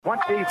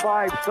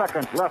25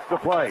 seconds left to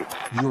play.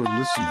 You're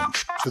listening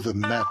to the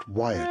Matt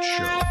Wyatt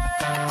Show.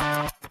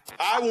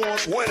 I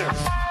want winners.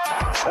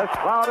 This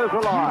crowd is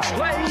alive.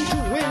 Play to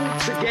win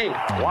the game.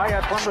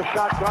 Wyatt from the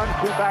shotgun,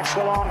 two backs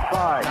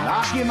alongside.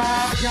 Knock him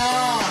out,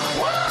 John.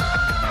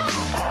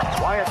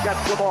 Wyatt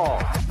gets the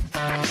ball.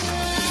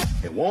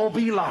 It won't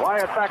be long.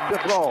 Wyatt back to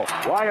throw.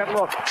 Wyatt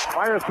looks,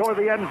 fires toward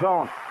the end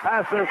zone.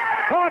 Passes,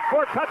 caught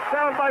for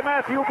touchdown by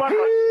Matthew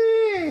Butler.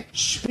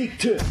 Speak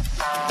to it.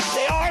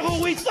 They are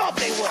who we thought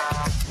they were.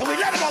 And we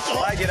let them off the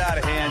hook. I get out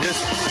of hand.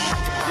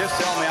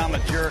 Just tell me I'm a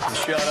jerk and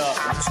shut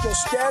up. Let's go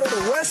scatter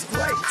the west,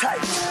 right,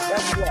 tight.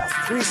 That's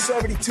left.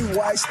 372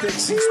 Y stick,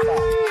 C-spot.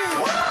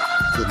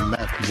 The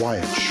Matt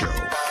Wyatt Show.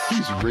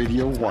 He's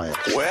Radio Wyatt.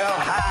 Well,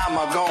 how am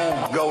I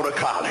going to go to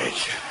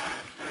college?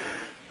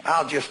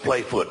 I'll just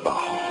play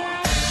football.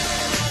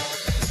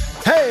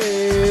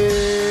 Hey,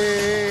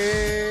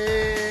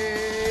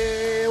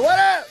 what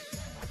up?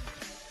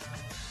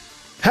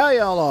 How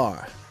y'all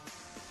are?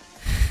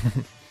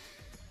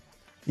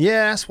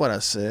 Yeah, that's what I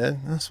said.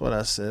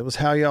 It was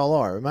how y'all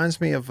are. It reminds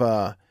me of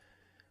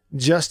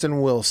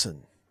Justin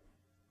Wilson,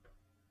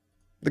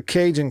 the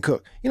Cajun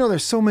cook. You know,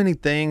 there's so many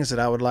things that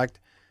I would like to,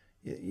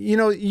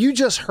 you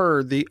just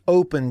heard the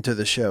open to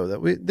the show.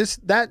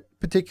 That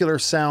particular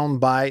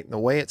sound bite, the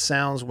way it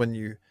sounds when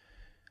you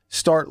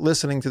start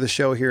listening to the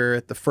show here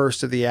at the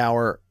first of the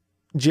hour,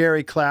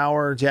 Jerry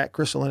Clower, Jack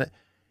Crystal in it.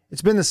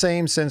 It's been the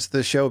same since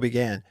the show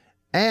began.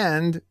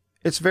 And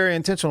it's very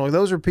intentional.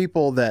 Those are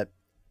people that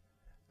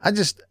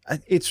it's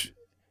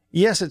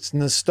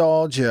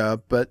nostalgia,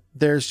 but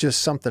there's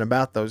just something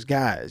about those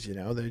guys,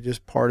 they're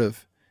just part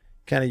of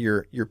kind of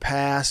your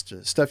past,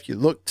 stuff you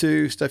look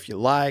to, stuff you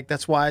like.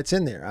 That's why it's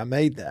in there. I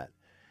made that.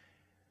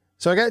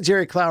 So I got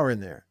Jerry Clower in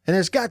there, and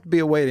there's got to be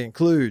a way to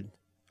include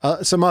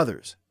some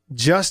others.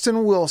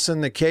 Justin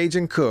Wilson, the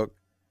Cajun cook,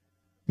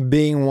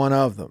 being one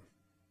of them.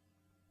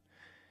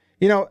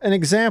 An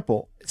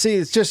example. See,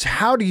 it's just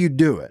how do you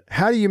do it?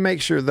 How do you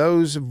make sure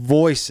those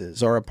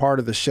voices are a part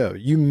of the show?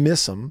 You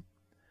miss them.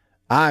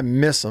 I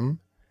miss them.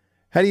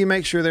 How do you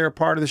make sure they're a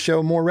part of the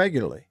show more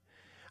regularly?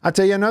 I'll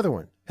tell you another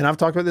one, and I've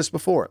talked about this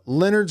before.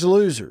 Leonard's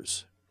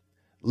Losers.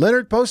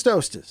 Leonard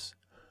Postostis.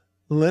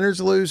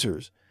 Leonard's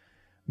Losers.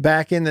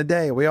 Back in the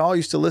day, we all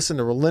used to listen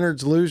to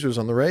Leonard's Losers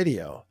on the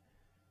radio.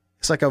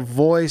 It's like a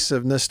voice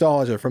of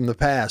nostalgia from the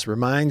past.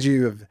 Reminds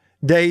you of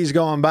days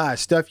gone by,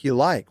 stuff you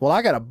like. Well,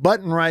 I got a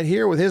button right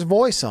here with his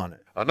voice on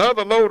it.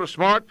 Another load of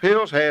smart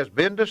pills has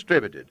been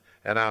distributed,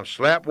 and I'm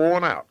slap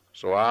worn out.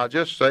 So I'll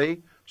just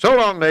say, so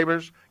long,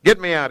 neighbors. Get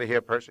me out of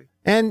here, Percy.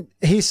 And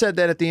he said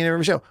that at the end of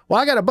every show.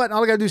 Well, I got a button.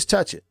 All I got to do is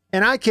touch it.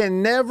 And I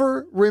can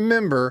never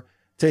remember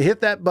to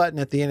hit that button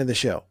at the end of the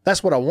show.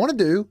 That's what I want to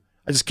do.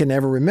 I just can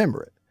never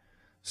remember it.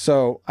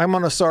 So I'm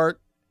going to start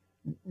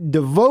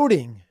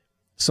devoting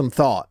some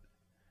thought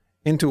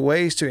into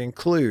ways to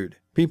include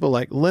people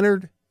like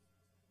Leonard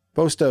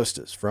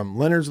Postostis from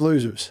Leonard's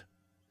Losers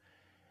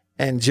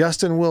and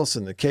Justin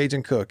Wilson, the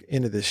Cajun cook,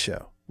 into this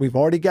show. We've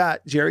already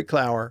got Jerry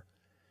Clower.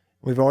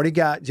 We've already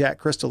got Jack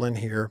Crystal in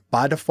here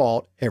by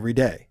default every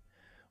day.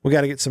 We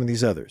got to get some of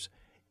these others.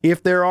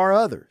 If there are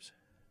others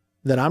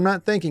that I'm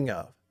not thinking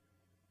of,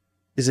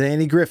 is it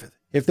Andy Griffith?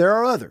 If there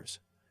are others,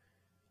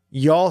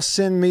 y'all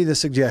send me the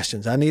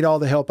suggestions. I need all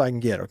the help I can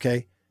get,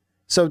 okay?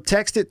 So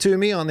text it to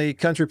me on the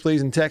Country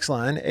Pleasing text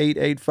line,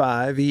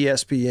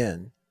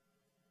 885-ESPN.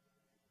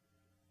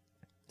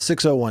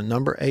 601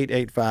 number,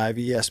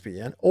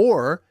 885-ESPN.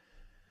 Or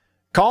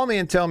call me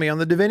and tell me on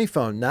the Davini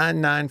phone,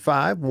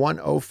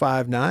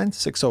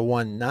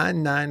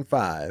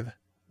 995-1059,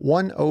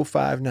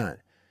 601-995-1059.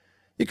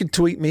 You can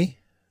tweet me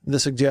the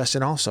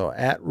suggestion also,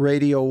 at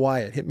Radio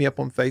Wyatt. Hit me up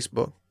on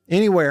Facebook.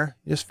 Anywhere,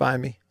 just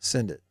find me,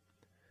 send it.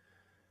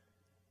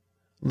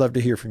 Love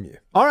to hear from you.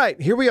 All right,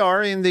 here we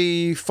are in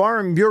the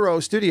Farm Bureau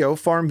studio.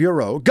 Farm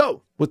Bureau,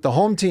 go with the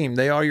home team.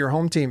 They are your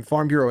home team.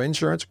 Farm Bureau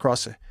Insurance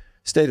across the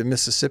state of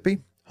Mississippi.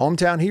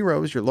 Hometown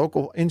Heroes, your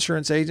local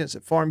insurance agents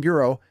at Farm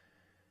Bureau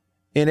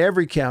in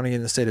every county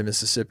in the state of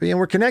Mississippi. And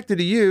we're connected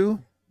to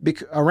you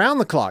around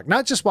the clock,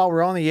 not just while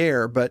we're on the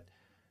air, but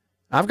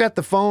I've got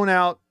the phone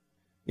out,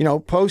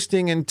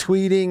 posting and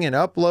tweeting and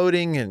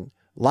uploading and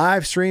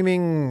live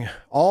streaming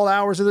all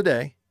hours of the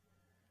day.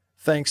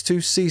 Thanks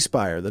to C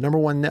Spire, the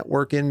 #1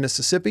 network in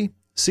Mississippi.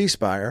 C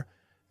Spire,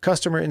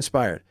 customer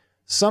inspired.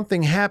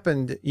 Something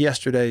happened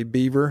yesterday,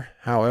 Beaver,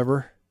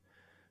 however,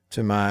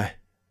 to my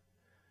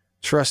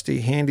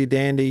trusty,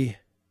 handy-dandy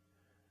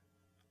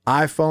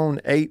iPhone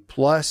 8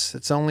 Plus.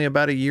 It's only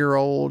about a year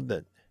old.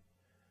 That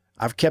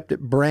I've kept it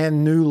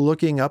brand new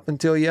looking up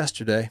until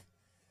yesterday.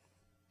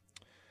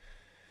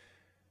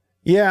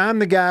 Yeah, I'm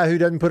the guy who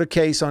doesn't put a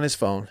case on his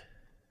phone.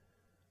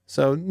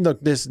 So,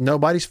 look, this is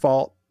nobody's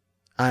fault.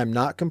 I'm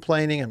not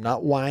complaining. I'm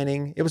not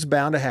whining. It was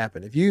bound to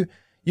happen. If you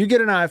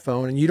get an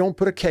iPhone and you don't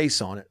put a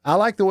case on it, I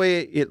like the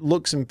way it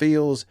looks and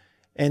feels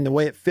and the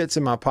way it fits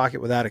in my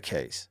pocket without a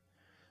case.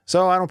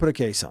 So I don't put a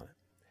case on it.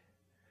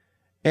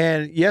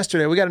 And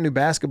yesterday we got a new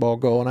basketball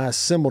goal and I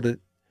assembled it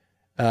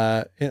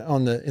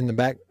on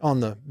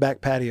the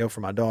back patio for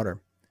my daughter.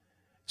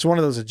 It's one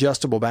of those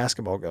adjustable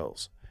basketball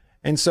goals.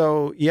 And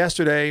so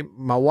yesterday,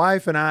 my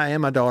wife and I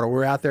and my daughter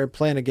were out there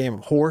playing a game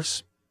of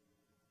horse.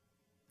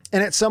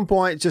 And at some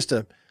point, just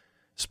a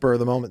spur of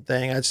the moment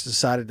thing, I just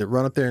decided to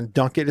run up there and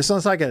dunk it. It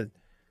sounds like a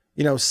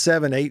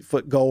 7-8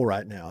 foot goal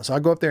right now. So I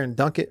go up there and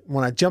dunk it.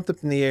 When I jumped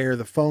up in the air,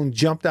 the phone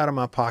jumped out of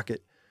my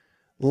pocket,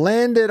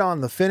 landed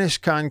on the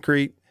finished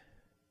concrete,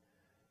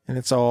 and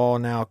it's all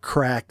now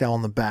cracked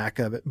on the back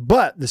of it.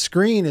 But the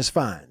screen is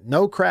fine.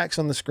 No cracks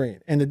on the screen.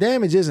 And the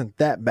damage isn't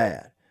that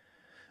bad,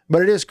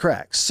 but it is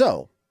cracked.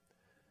 So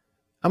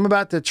I'm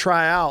about to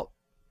try out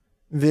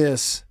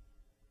this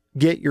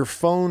get your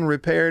phone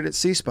repaired at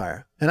C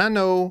Spire. And I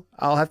know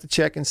I'll have to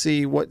check and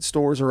see what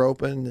stores are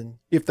open and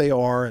if they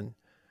are and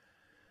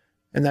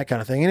that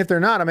kind of thing. And if they're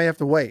not, I may have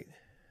to wait.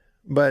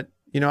 But,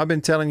 I've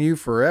been telling you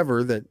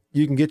forever that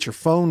you can get your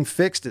phone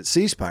fixed at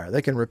C Spire.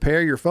 They can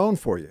repair your phone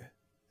for you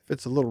if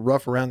it's a little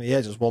rough around the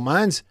edges. Well,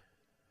 mine's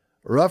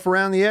rough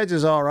around the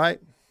edges, all right.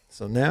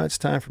 So now it's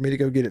time for me to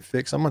go get it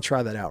fixed. I'm going to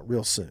try that out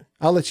real soon.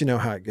 I'll let you know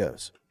how it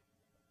goes.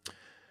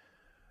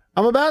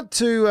 I'm about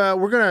to,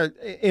 we're going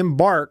to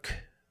embark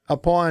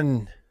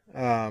upon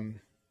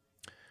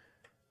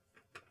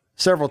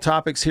several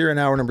topics here in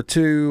hour number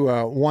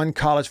 2. One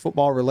college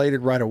football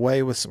related right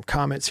away with some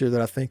comments here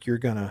that I think you're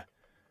going to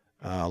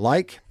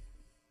like.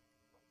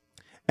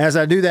 As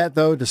I do that,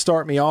 though, to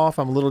start me off,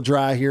 I'm a little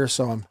dry here,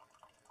 so I'm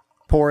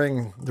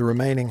pouring the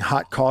remaining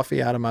hot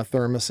coffee out of my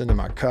thermos into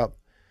my cup.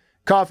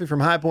 Coffee from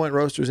High Point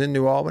Roasters in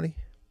New Albany,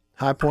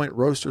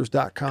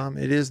 highpointroasters.com.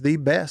 It is the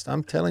best.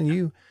 I'm telling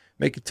you,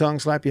 make your tongue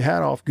slap your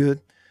hat off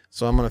good.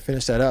 So I'm going to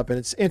finish that up. And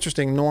it's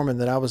interesting, Norman,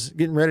 that I was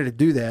getting ready to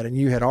do that, and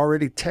you had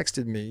already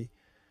texted me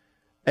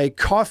a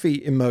coffee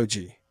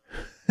emoji.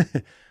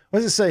 What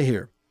does it say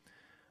here?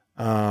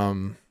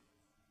 When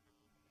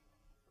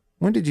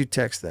did you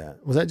text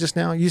that? Was that just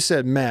now? You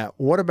said, Matt,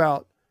 what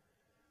about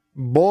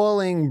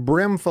boiling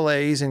brim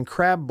fillets in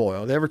crab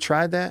boil? Have you ever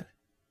tried that?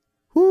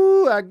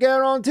 Whoo, I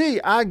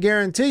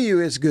guarantee you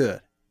it's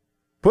good.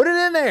 Put it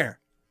in there.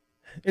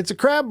 It's a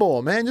crab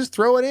boil, man. Just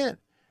throw it in.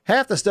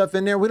 Half the stuff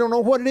in there, we don't know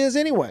what it is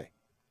anyway.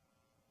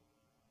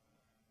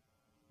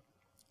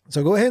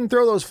 So go ahead and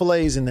throw those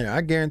fillets in there.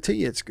 I guarantee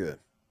you it's good.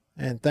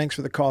 And thanks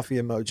for the coffee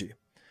emoji.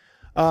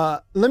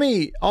 Let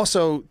me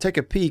also take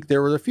a peek.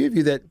 There were a few of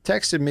you that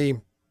texted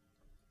me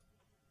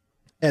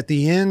at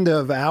the end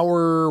of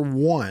hour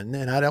 1,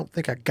 and I don't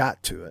think I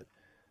got to it.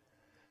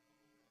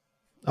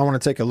 I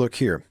want to take a look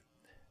here.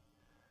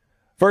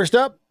 First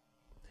up,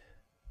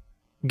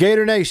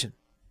 Gator Nation.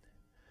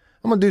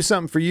 I'm going to do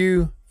something for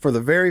you for the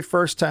very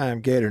first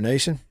time, Gator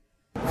Nation.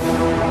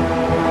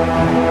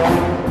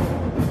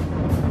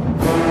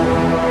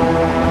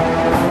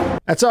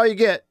 That's all you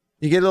get.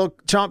 You get a little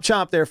chomp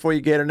chomp there for you,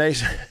 Gator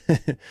Nation.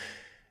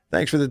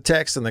 Thanks for the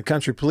text on the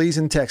Country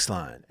Pleasing text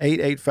line,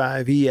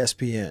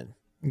 885-ESPN.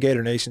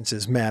 Gator Nation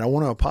says, Matt, I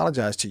want to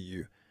apologize to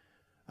you.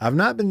 I've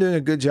not been doing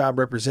a good job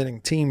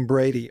representing Team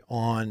Brady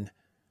on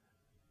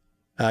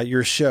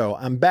your show.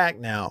 I'm back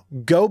now.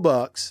 Go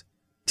Bucks.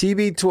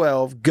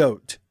 TB12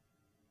 GOAT.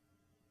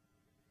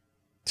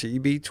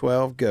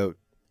 TB12 GOAT.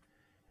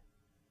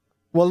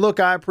 Well, look,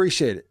 I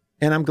appreciate it.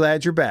 And I'm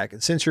glad you're back.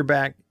 And since you're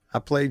back, I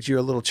played you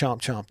a little chomp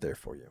chomp there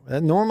for you.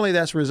 Normally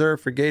that's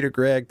reserved for Gator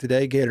Greg.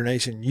 Today, Gator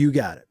Nation, you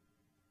got it.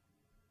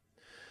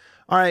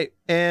 All right.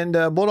 And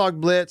Bulldog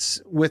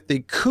Blitz with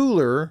the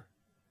cooler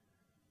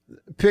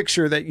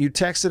picture that you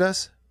texted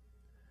us.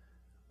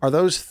 Are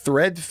those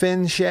thread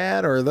fin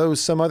shad or are those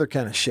some other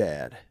kind of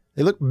shad?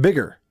 They look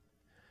bigger.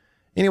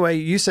 Anyway,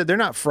 you said they're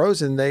not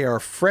frozen. They are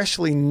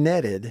freshly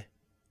netted.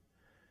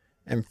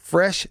 And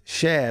fresh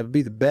shad would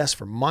be the best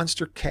for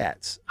monster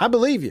cats. I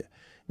believe you.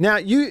 Now,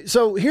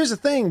 so here's the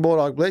thing,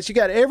 Bulldog Blitz. You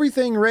got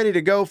everything ready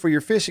to go for your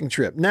fishing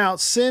trip. Now,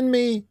 send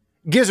me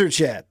gizzard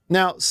shad.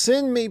 Now,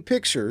 send me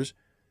pictures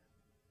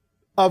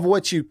of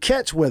what you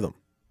catch with them.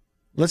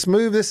 Let's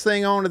move this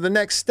thing on to the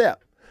next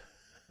step.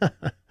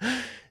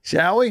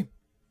 Shall we?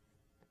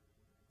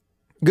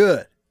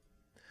 Good.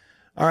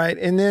 All right.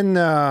 And then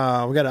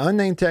we got an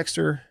unnamed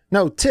texter.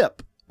 No,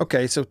 Tip.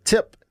 Okay. So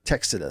Tip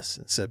texted us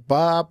and said,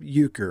 Bob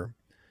Uecker,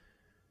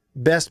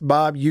 best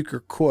Bob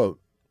Uecker quote,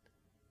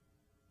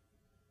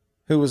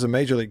 who was a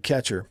major league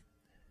catcher.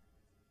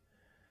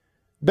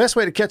 Best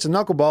way to catch a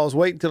knuckleball is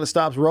wait until it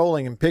stops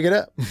rolling and pick it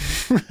up.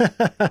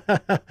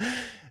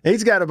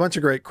 He's got a bunch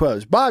of great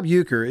quotes. Bob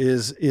Uecker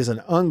is an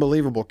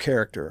unbelievable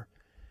character.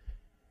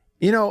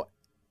 You know,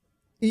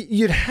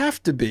 you'd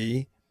have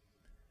to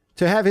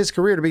have his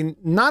career to be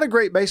not a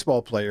great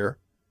baseball player,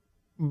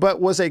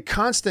 but was a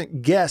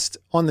constant guest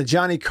on the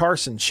Johnny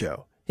Carson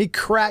show. He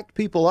cracked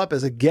people up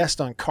as a guest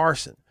on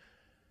Carson,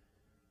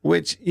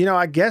 which,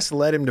 I guess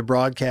led him to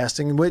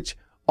broadcasting, which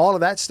all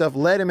of that stuff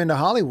led him into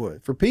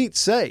Hollywood. For Pete's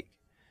sake,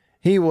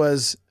 he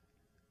was,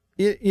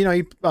 he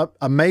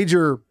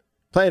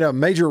played a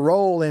major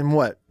role in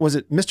what? Was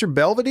it Mr.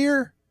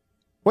 Belvedere?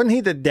 Wasn't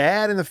he the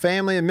dad in the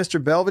family of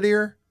Mr.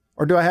 Belvedere?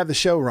 Or do I have the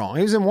show wrong?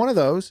 He was in one of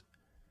those.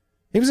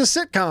 He was a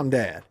sitcom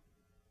dad.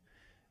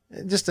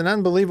 Just an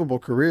unbelievable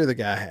career the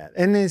guy had.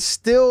 And is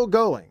still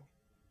going,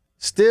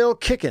 still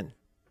kicking.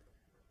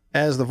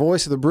 as the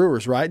voice of the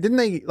Brewers, right? Didn't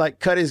they like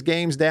cut his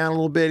games down a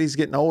little bit? He's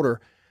getting older.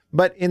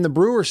 But in the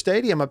Brewer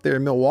Stadium up there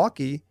in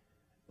Milwaukee,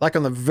 like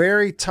on the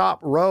very top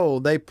row,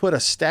 they put a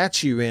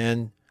statue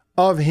in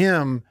of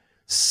him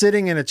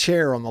sitting in a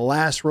chair on the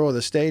last row of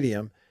the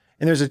stadium.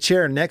 And there's a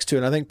chair next to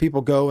it. I think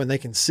people go and they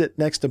can sit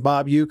next to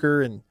Bob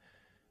Uecker and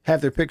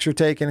have their picture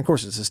taken. Of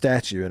course, it's a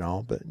statue and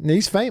all, but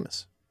he's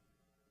famous.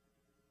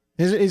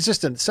 He's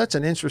just such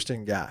an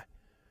interesting guy.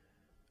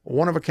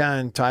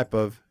 One-of-a-kind type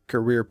of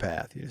career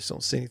path. You just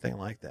don't see anything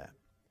like that.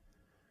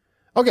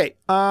 Okay,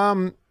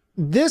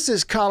 this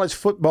is college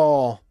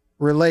football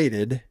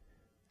related.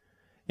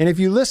 And if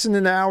you listen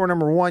to hour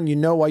number 1, you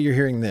know why you're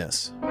hearing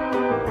this.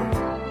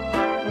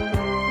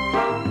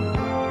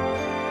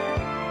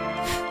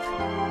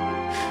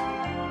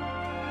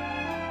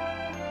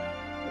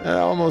 I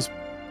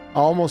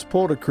almost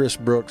pulled a Chris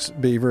Brooks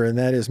beaver, and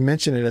that is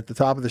mention it at the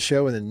top of the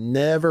show and then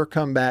never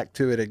come back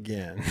to it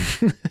again.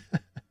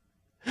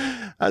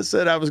 I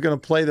said I was going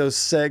to play those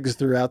segs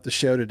throughout the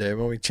show today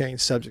when we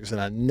changed subjects,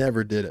 and I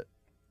never did it.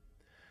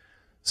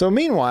 So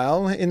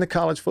meanwhile, in the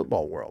college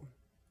football world,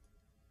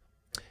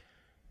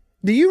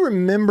 do you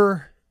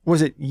remember,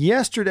 was it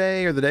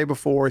yesterday or the day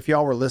before? If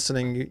y'all were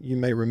listening, you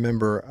may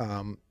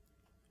remember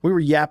we were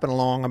yapping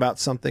along about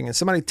something, and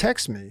somebody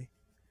texted me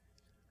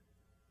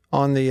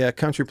on the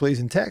Country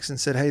Pleasing text and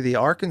said, hey, the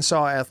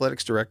Arkansas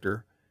athletics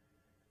director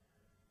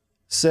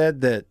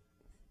said that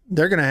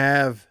they're going to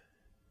have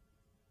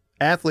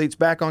athletes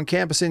back on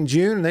campus in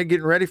June, and they're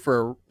getting ready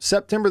for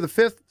September the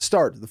 5th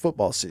start of the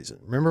football season.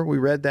 Remember, we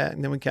read that,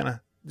 and then we kind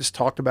of just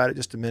talked about it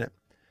just a minute.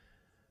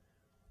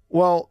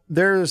 Well,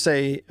 there's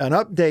an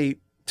update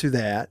to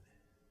that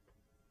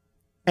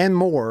and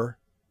more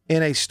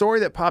in a story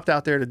that popped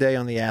out there today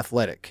on The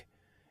Athletic.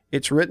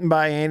 It's written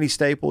by Andy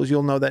Staples.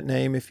 You'll know that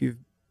name if you've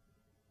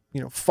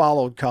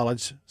followed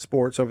college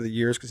sports over the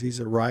years because he's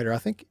a writer. I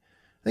think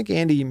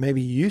Andy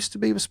maybe used to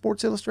be with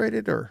Sports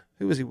Illustrated, or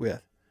who was he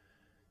with?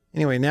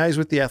 Anyway, now he's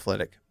with The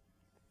Athletic,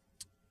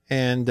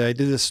 and he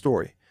did this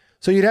story.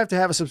 So you'd have to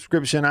have a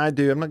subscription. I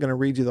do. I'm not going to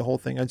read you the whole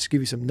thing. I'll just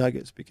give you some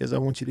nuggets because I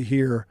want you to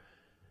hear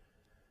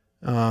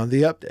the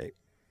update.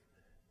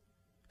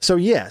 So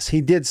yes,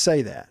 he did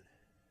say that.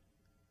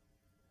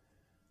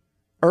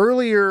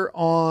 Earlier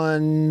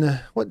on,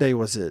 what day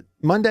was it?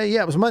 Monday?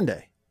 Yeah, it was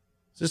Monday.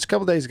 Just a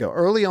couple days ago.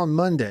 Early on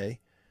Monday,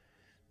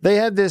 they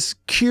had this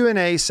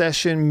Q&A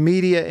session,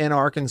 media in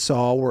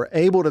Arkansas were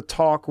able to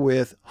talk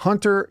with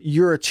Hunter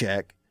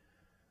Yurachek,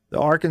 the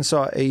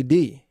Arkansas AD.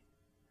 He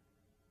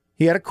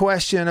had a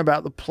question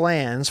about the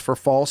plans for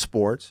fall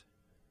sports.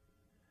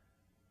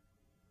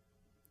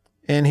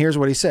 And here's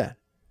what he said.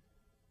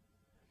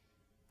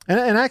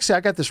 And actually,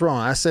 I got this wrong.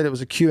 I said it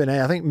was a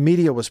Q&A. I think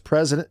media was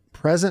present,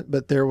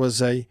 but there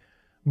was a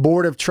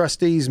board of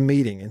trustees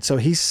meeting. And so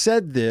he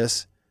said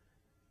this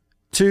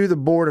to the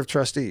board of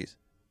trustees.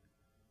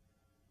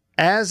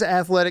 As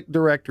athletic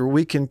director,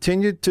 we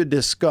continued to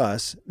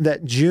discuss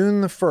that June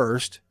the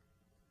 1st,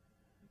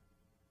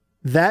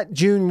 that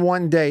June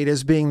 1 date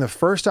as being the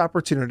first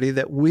opportunity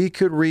that we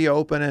could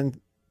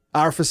reopen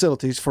our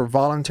facilities for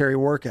voluntary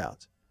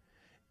workouts.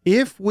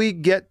 If we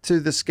get to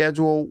the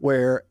schedule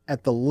where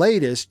at the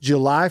latest,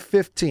 July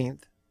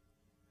 15th,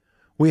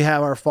 we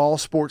have our fall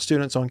sports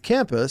students on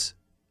campus,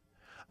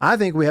 I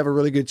think we have a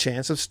really good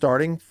chance of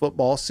starting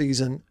football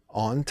season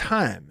on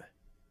time.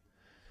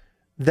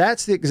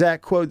 That's the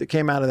exact quote that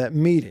came out of that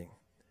meeting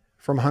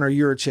from Hunter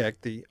Yurachek,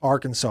 the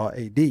Arkansas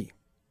AD.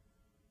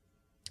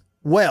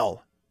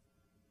 Well,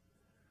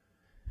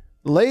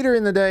 later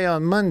in the day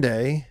on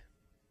Monday,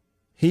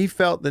 he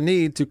felt the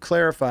need to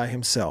clarify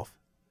himself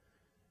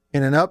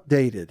in an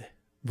updated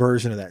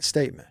version of that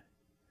statement.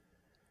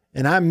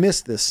 And I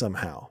missed this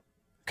somehow.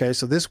 Okay,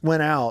 so this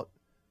went out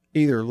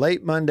either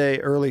late Monday,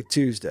 early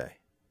Tuesday.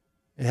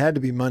 It had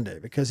to be Monday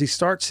because he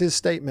starts his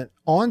statement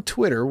on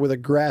Twitter with a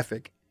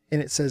graphic,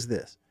 and it says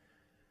this.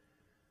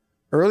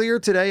 Earlier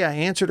today, I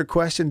answered a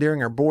question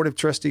during our Board of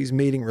Trustees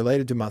meeting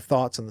related to my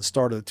thoughts on the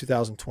start of the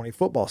 2020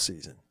 football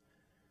season.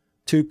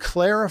 To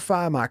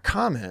clarify my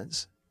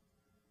comments,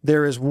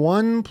 there is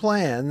one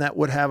plan that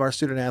would have our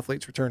student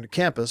athletes return to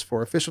campus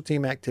for official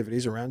team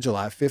activities around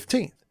July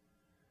 15th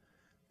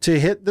to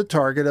hit the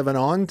target of an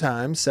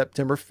on-time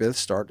September 5th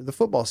start to the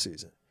football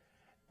season.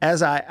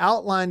 As I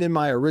outlined in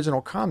my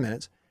original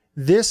comments,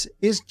 this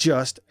is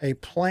just a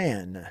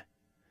plan,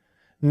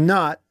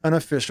 not an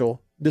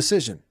official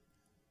decision.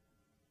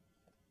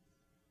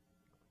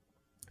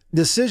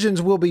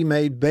 Decisions will be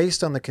made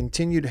based on the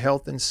continued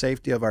health and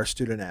safety of our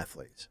student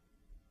athletes.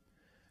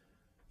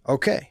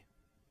 Okay.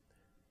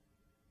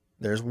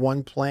 There's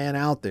one plan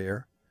out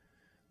there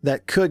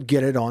that could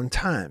get it on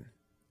time.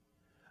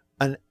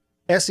 An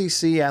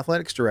SEC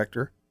athletics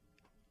director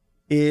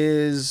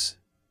has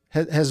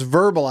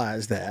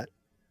verbalized that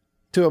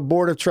to a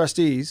board of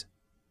trustees.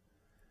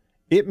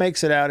 It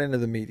makes it out into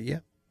the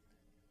media.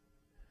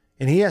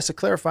 And he has to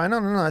clarify,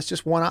 no, that's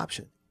just one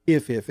option.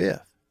 If.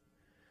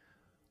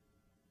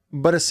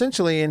 But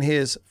essentially in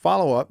his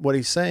follow-up, what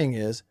he's saying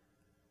is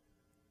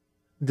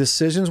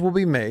decisions will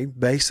be made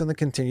based on the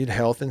continued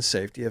health and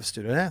safety of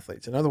student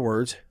athletes. In other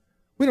words,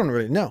 we don't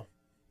really know.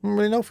 We don't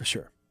really know for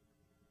sure.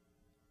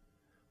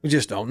 We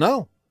just don't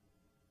know.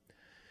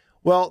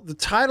 Well, the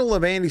title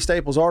of Andy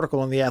Staples'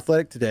 article in The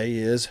Athletic today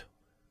is,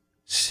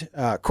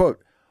 quote,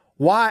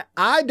 "Why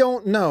I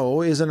Don't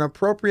Know is an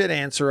appropriate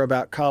answer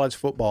about college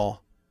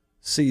football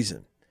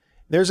season."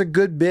 There's a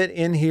good bit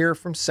in here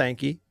from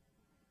Sankey.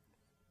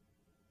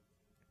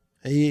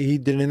 He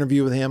did an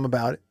interview with him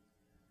about it.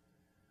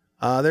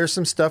 There's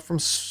some stuff from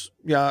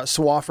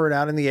Swafford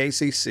out in the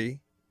ACC,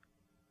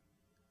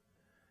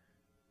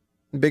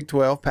 Big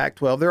 12,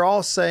 Pac-12. They're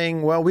all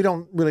saying, well, we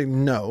don't really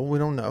know. We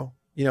don't know.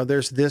 You know,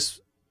 there's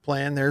this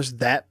plan, there's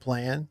that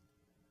plan,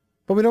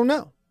 but we don't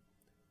know.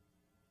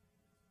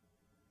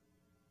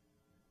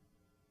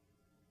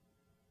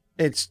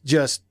 It's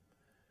just,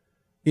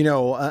 you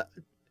know,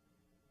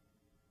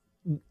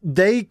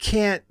 they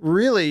can't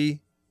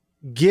really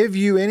give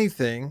you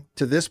anything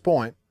to this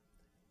point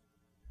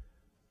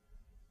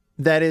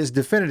that is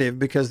definitive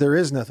because there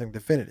is nothing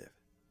definitive.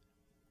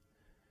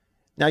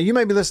 Now, you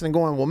may be listening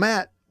going, well,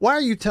 Matt, why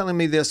are you telling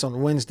me this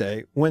on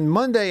Wednesday when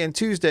Monday and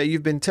Tuesday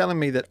you've been telling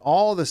me that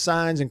all the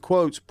signs and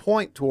quotes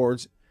point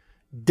towards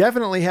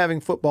definitely having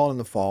football in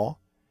the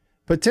fall,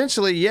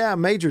 potentially, yeah,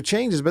 major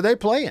changes, but they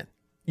playing.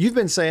 You've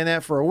been saying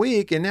that for a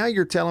week, and now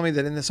you're telling me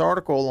that in this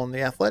article on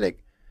The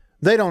Athletic,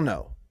 they don't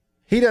know.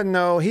 He doesn't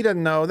know. He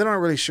doesn't know. They're not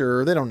really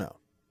sure. They don't know.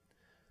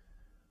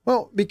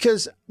 Well,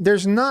 because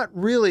there's not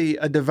really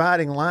a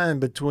dividing line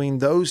between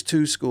those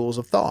two schools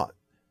of thought.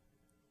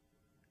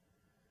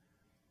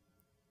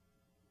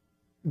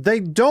 They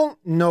don't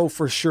know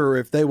for sure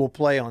if they will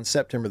play on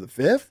September the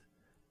 5th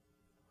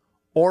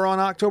or on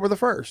October the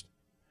 1st.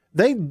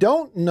 They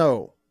don't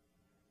know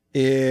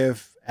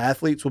if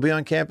athletes will be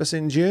on campus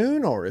in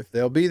June or if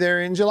they'll be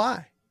there in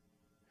July.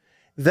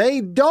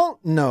 They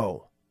don't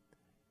know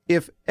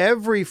if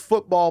every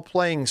football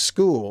playing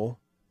school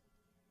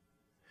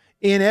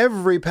in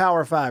every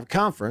Power 5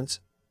 conference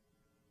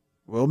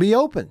will be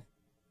open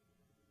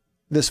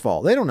this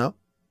fall. They don't know.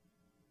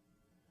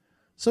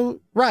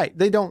 So, right,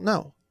 they don't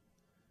know.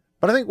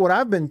 But I think what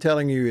I've been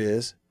telling you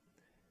is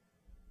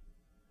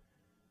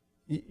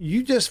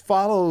you just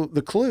follow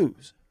the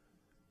clues.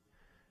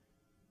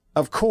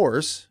 Of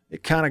course,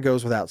 it kind of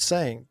goes without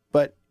saying,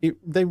 but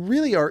they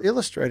really are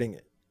illustrating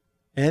it.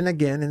 And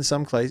again, in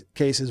some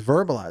cases,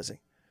 verbalizing.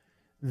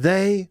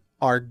 They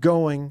are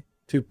going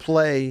to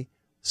play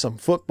some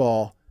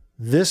football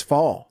this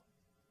fall,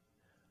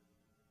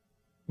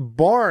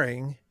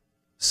 barring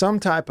some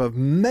type of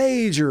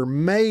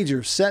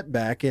major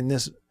setback in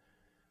this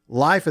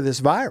life of this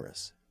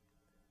virus.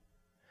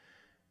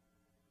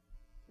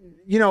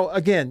 You know,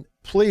 again,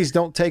 please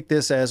don't take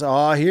this as,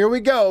 oh, here we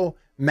go.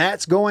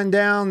 Matt's going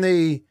down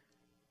the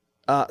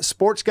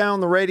sports guy on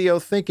the radio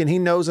thinking he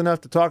knows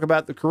enough to talk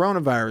about the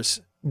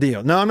coronavirus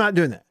deal. No, I'm not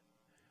doing that.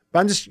 But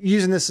I'm just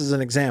using this as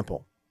an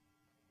example.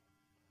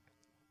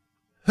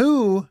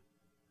 Who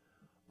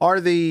are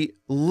the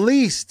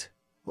least,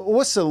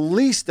 what's the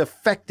least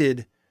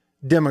affected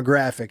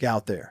demographic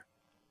out there?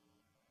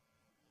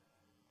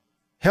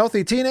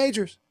 Healthy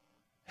teenagers,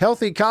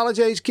 healthy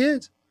college-age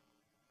kids.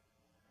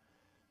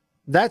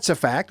 That's a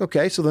fact.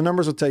 Okay, so the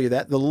numbers will tell you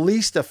that. The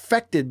least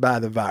affected by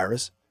the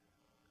virus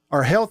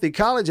are healthy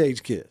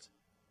college-age kids.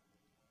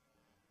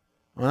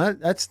 Well,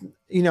 that's,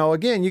 you know,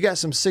 again, you got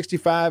some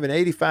 65 and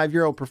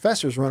 85-year-old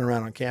professors running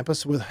around on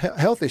campus with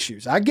health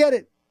issues. I get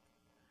it.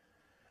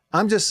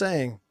 I'm just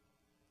saying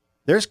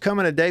there's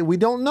coming a day, we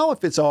don't know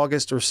if it's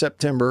August or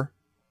September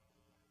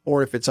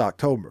or if it's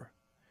October,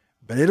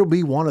 but it'll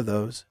be one of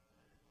those.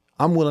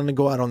 I'm willing to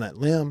go out on that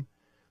limb.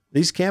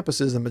 These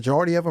campuses, the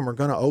majority of them are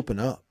going to open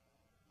up.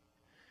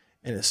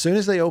 And as soon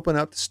as they open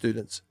up to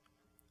students,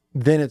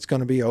 then it's going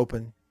to be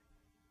open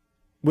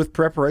with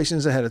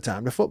preparations ahead of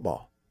time to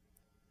football.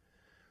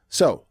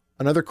 So,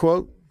 another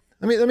quote.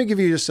 Let me give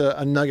you just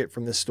a nugget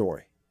from this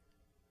story.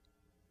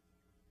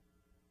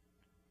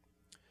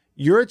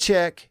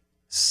 Yurachek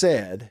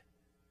said,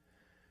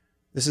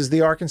 this is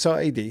the Arkansas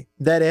AD,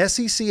 that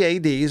SEC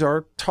ADs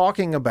are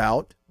talking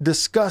about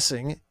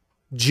discussing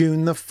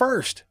June the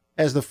 1st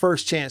as the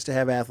first chance to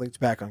have athletes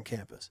back on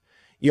campus.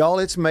 Y'all,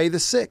 it's May the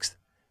 6th.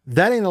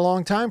 That ain't a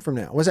long time from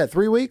now. Was that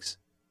 3 weeks?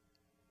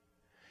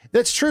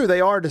 That's true.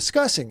 They are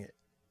discussing it.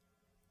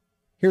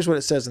 Here's what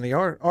it says in the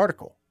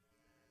article.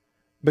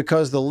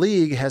 Because the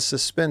league has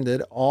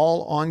suspended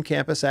all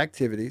on-campus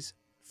activities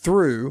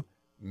through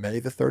May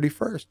the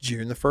 31st.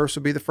 June the 1st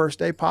will be the first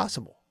day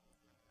possible.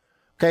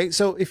 Okay,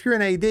 so if you're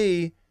an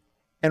AD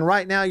and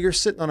right now you're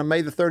sitting on a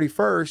May the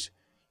 31st,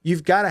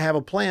 you've got to have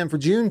a plan for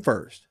June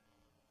 1st.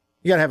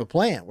 You got to have a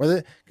plan,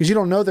 because you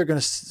don't know they're going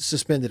to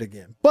suspend it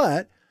again.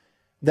 But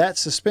that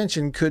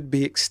suspension could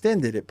be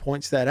extended. It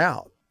points that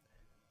out.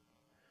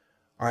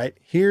 All right,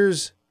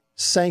 here's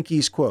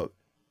Sankey's quote.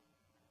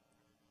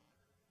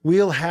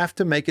 We'll have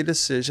to make a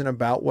decision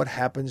about what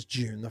happens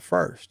June the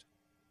 1st.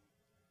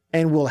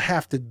 And we'll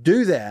have to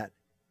do that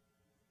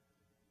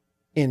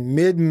in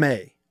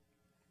mid-May.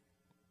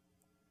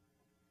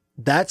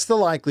 That's the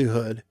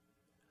likelihood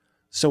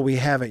So we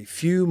have a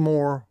few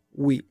more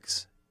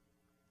weeks.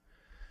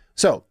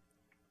 So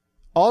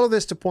all of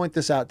this to point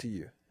this out to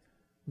you.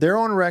 They're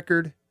on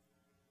record.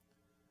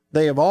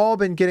 They have all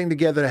been getting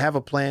together to have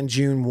a plan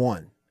June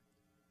 1.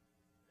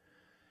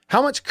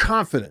 How much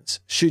confidence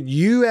should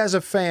you as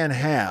a fan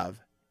have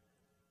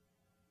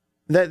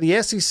that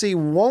the SEC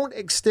won't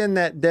extend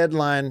that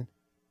deadline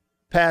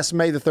past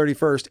May the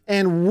 31st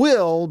and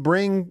will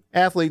bring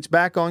athletes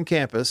back on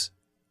campus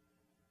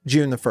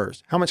June the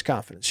 1st? How much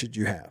confidence should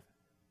you have?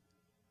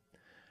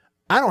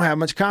 I don't have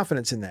much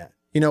confidence in that.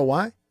 You know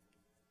why?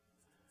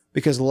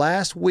 Because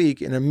last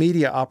week in a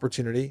media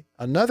opportunity,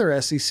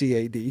 another SEC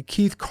AD,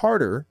 Keith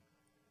Carter,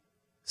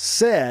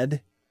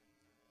 said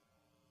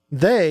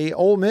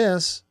Ole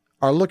Miss,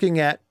 are looking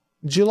at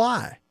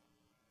July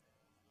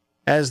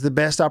as the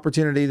best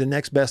opportunity, the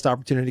next best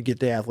opportunity to get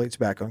the athletes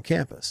back on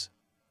campus.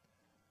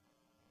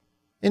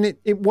 And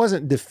it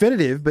wasn't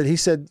definitive, but he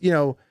said,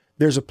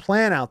 there's a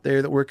plan out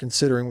there that we're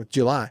considering with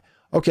July.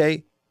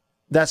 Okay,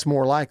 that's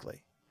more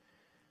likely.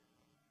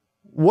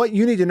 What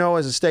you need to know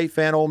as a State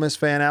fan, Ole Miss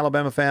fan,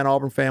 Alabama fan,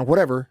 Auburn fan,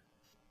 whatever,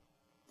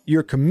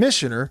 your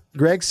commissioner,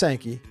 Greg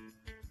Sankey,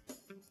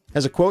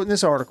 has a quote in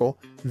this article: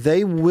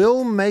 they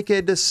will make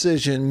a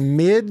decision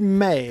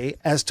mid-May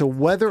as to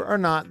whether or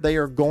not they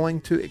are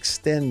going to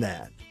extend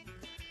that.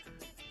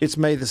 It's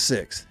May the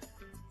 6th.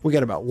 We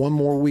got about one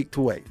more week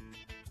to wait.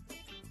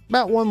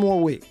 About one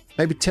more week,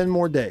 maybe 10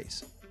 more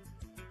days.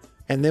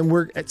 And then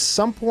we're at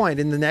some point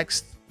in the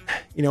next,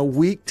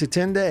 week to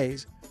 10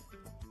 days,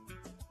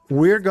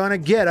 we're going to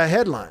get a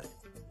headline.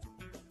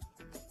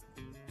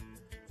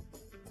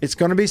 It's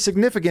going to be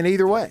significant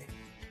either way.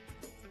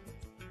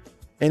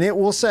 And it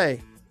will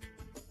say,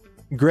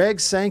 Greg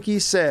Sankey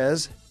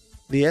says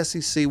the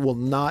SEC will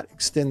not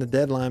extend the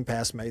deadline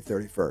past May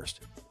 31st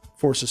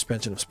for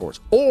suspension of sports.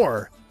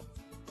 Or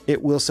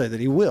it will say that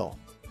he will.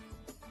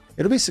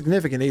 It'll be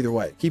significant either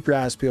way. Keep your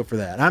eyes peeled for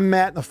that. I'm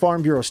Matt in the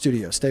Farm Bureau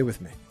studio. Stay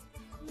with me.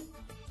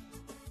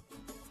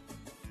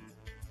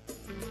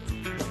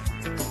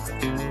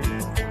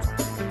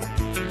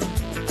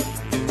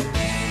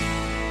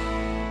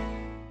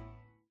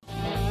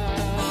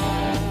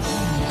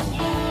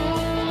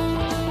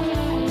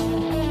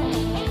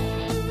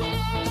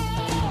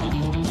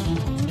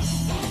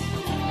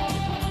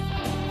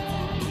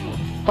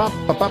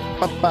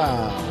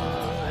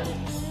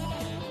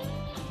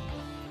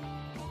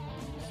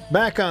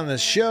 Back on the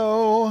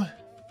show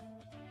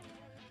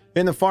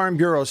in the Farm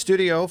Bureau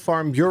studio.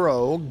 Farm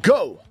Bureau,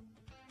 go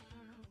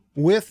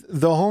with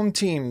the home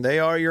team. They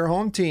are your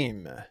home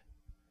team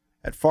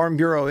at Farm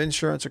Bureau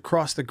Insurance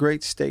across the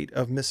great state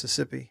of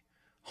Mississippi.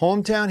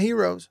 Hometown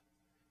heroes,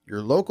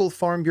 your local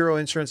Farm Bureau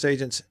insurance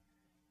agents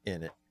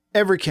in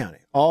every county,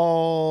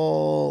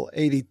 all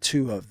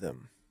 82 of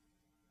them.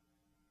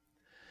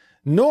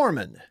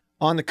 Norman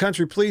on the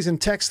Country Pleasing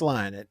text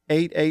line at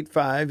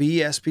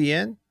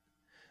 885-ESPN.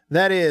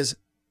 That is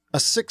a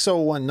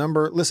 601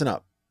 number. Listen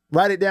up.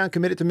 Write it down,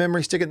 commit it to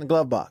memory, stick it in the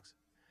glove box.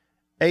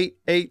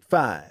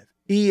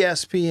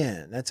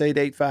 885-ESPN. That's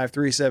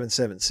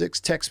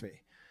 885-3776. Text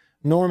me.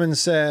 Norman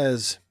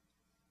says,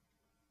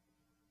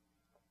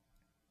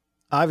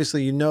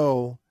 obviously you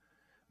know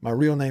my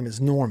real name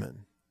is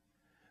Norman.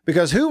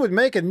 Because who would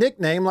make a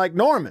nickname like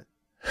Norman?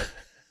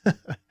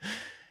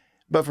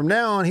 But from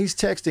now on, he's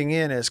texting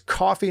in as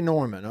Coffee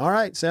Norman. All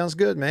right, sounds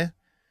good, man.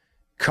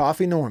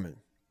 Coffee Norman.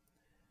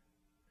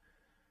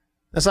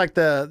 That's like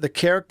the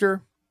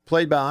character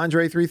played by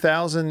Andre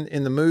 3000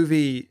 in the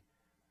movie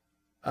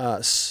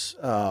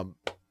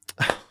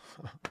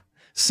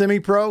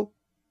Semi-Pro,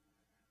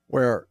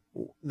 where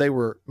they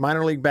were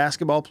minor league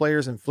basketball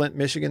players in Flint,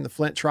 Michigan, the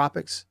Flint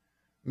Tropics.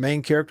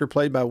 Main character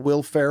played by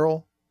Will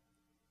Ferrell.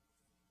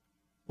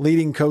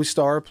 Leading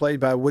co-star played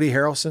by Woody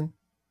Harrelson.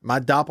 My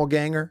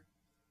doppelganger.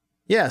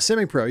 Yeah,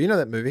 Semi-Pro. You know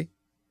that movie.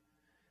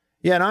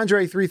 Yeah, and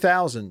Andre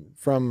 3000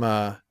 from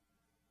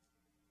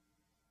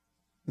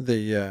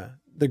the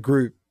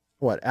group,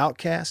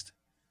 Outcast?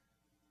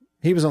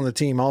 He was on the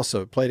team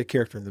also, played a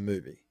character in the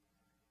movie.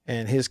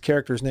 And his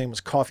character's name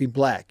was Coffee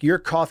Black. You're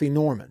Coffee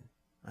Norman.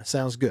 That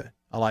sounds good.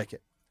 I like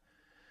it.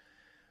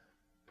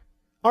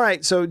 All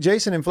right, so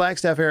Jason in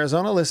Flagstaff,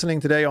 Arizona,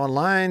 listening today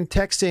online,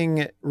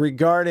 texting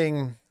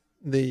regarding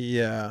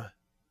the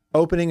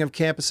opening of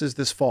campuses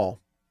this fall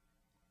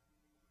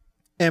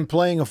and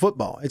playing of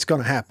football. It's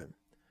going to happen.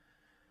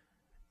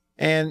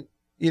 And,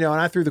 and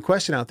I threw the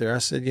question out there. I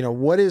said,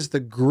 what is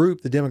the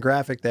group, the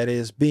demographic that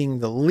is being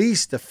the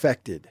least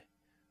affected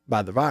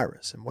by the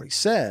virus? And what he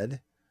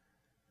said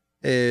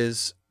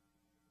is,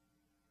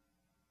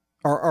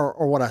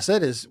 or what I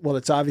said is, well,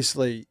 it's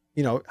obviously,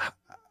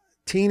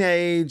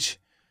 teenage,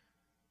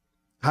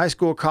 high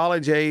school,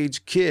 college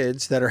age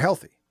kids that are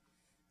healthy.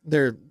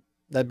 That'd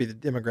be the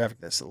demographic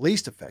that's the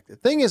least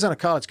affected. Thing is, on a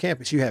college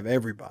campus, you have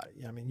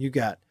everybody. I mean, you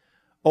got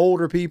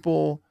older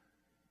people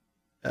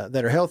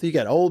that are healthy. You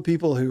got old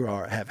people who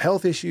have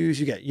health issues.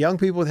 You got young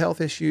people with health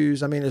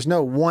issues. I mean, there's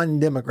no one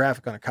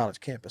demographic on a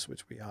college campus,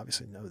 which we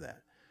obviously know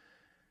that.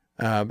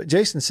 But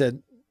Jason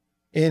said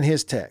in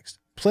his text,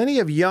 Plenty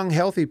of young,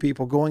 healthy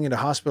people going into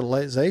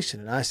hospitalization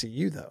in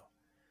ICU, though.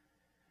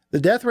 The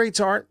death rates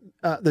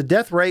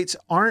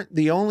aren't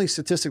the only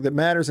statistic that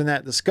matters in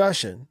that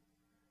discussion.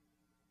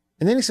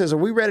 And then he says, are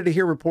we ready to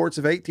hear reports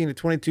of 18 to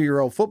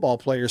 22-year-old football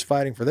players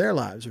fighting for their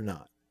lives or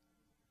not?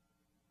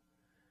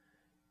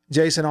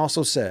 Jason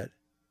also said,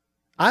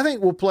 I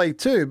think we'll play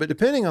too, but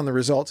depending on the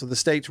results of the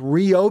state's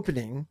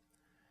reopening,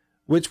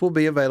 which will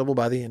be available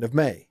by the end of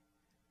May.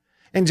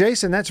 And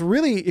Jason, that's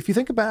really, if you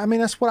think about it, I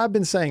mean, that's what I've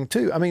been saying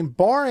too. I mean,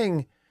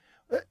 barring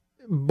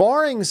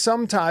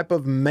some type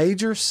of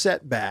major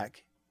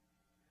setback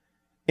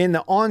in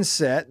the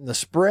onset and the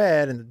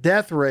spread and the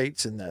death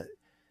rates and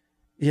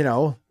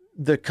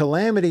the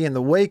calamity in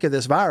the wake of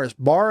this virus,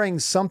 barring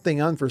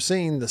something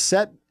unforeseen,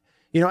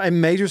 a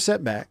major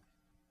setback,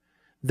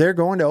 they're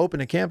going to open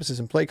the campuses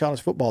and play college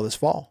football this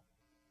fall.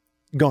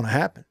 Going to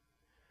happen.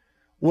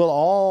 Will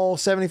all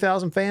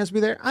 70,000 fans be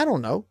there? I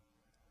don't know.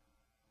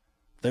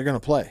 They're going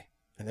to play,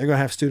 and they're going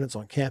to have students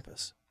on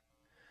campus.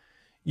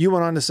 You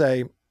went on to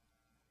say,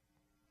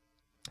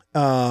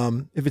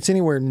 if it's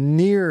anywhere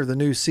near the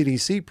new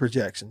CDC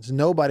projections,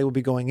 nobody will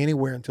be going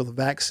anywhere until the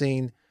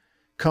vaccine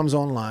comes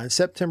online.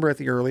 September at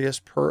the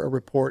earliest, per a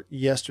report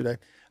yesterday.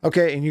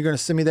 Okay, and you're going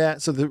to send me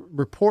that? So the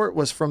report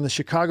was from the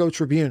Chicago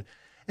Tribune.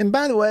 And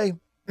by the way,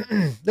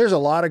 there's a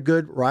lot of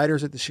good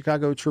writers at the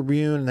Chicago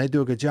Tribune, and they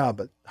do a good job.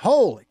 But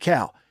holy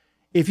cow,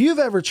 if you've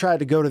ever tried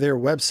to go to their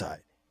website,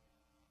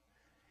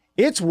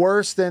 it's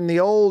worse than the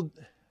old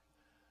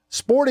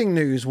Sporting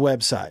News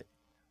website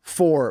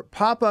for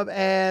pop-up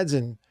ads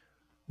and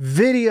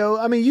video.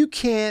 I mean, you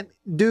can't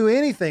do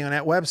anything on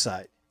that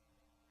website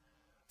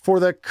for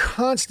the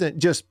constant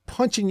just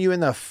punching you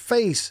in the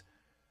face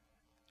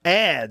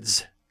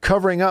ads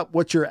covering up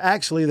what you're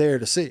actually there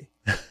to see.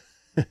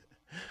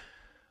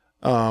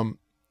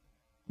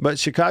 But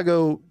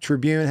Chicago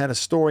Tribune had a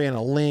story and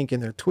a link,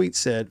 and their tweet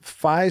said,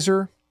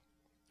 Pfizer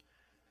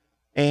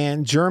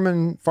and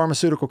German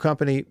pharmaceutical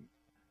company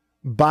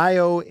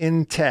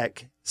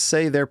BioNTech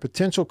say their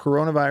potential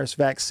coronavirus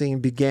vaccine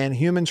began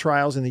human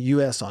trials in the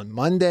U.S. on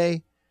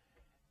Monday.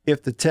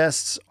 If the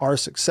tests are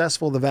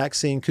successful, the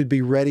vaccine could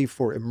be ready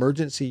for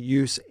emergency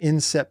use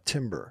in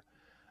September.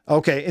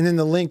 Okay, and then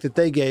the link that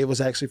they gave was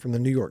actually from the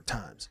New York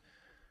Times.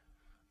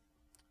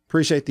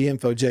 Appreciate the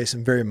info,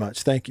 Jason, very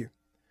much. Thank you.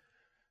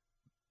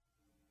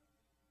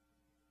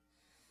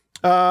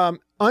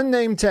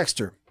 Unnamed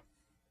texter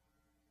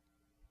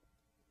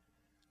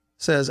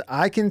says,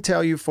 I can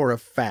tell you for a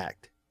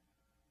fact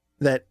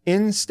that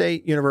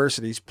in-state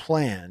universities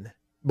plan,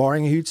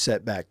 barring a huge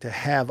setback, to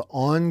have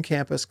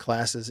on-campus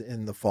classes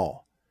in the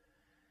fall.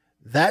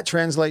 That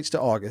translates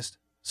to August.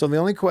 So the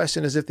only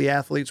question is if the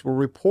athletes will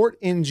report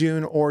in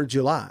June or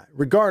July.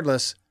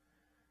 Regardless,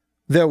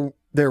 there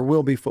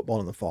will be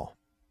football in the fall.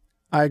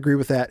 I agree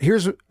with that.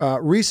 Here's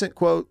a recent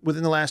quote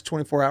within the last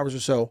 24 hours or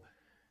so.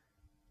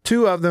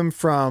 Two of them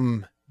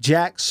from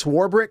Jack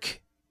Swarbrick,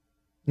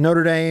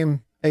 Notre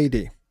Dame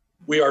AD.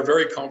 We are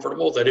very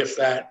comfortable that if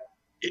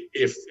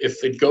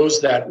it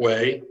goes that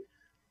way,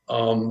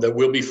 that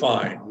we'll be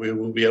fine. We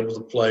will be able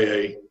to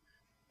play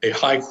a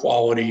high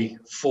quality,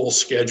 full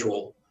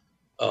schedule,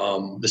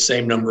 the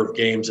same number of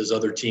games as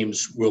other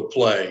teams will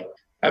play.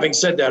 Having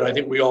said that, I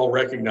think we all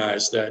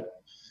recognize that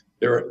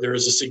there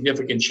is a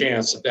significant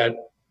chance that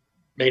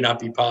may not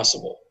be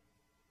possible.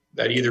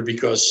 That either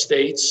because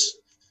states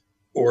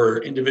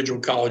or individual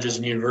colleges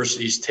and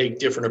universities take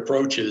different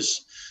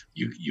approaches,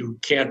 you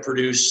can't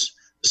produce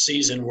a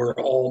season where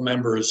all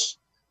members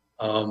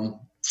are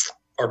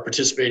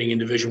participating in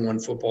Division I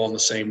football in the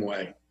same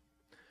way.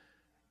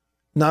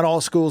 Not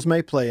all schools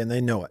may play, and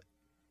they know it.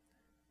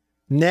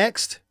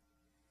 Next,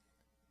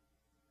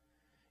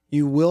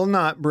 you will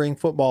not bring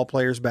football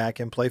players back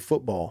and play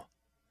football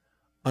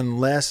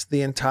unless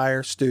the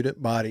entire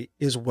student body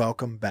is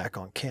welcome back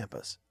on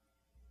campus.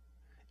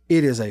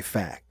 It is a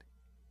fact.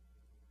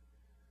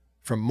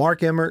 From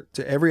Mark Emmert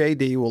to every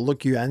AD will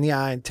look you in the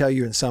eye and tell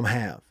you, and some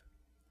have.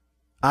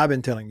 I've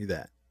been telling you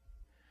that.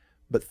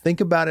 But think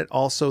about it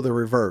also the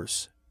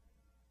reverse.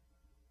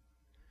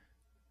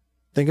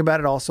 Think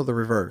about it also the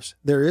reverse.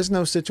 There is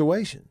no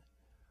situation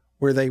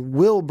where they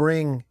will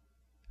bring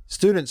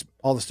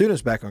all the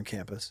students back on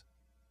campus,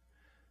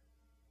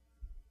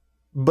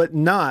 but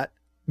not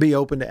be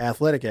open to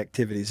athletic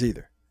activities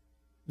either.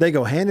 They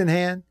go hand in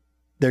hand.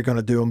 They're going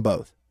to do them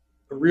both.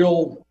 The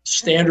real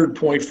standard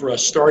point for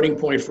us, starting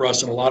point for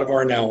us in a lot of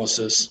our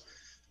analysis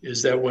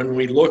is that when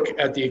we look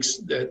at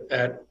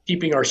at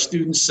keeping our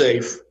students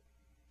safe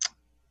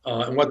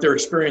and what their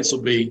experience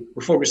will be,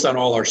 we're focused on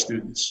all our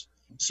students.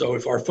 So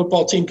if our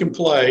football team can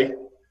play,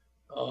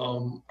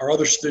 our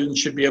other students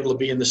should be able to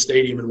be in the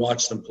stadium and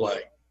watch them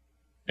play.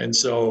 And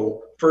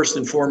so first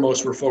and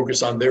foremost, we're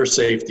focused on their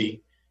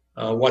safety,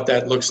 what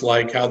that looks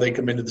like, how they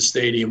come into the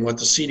stadium, what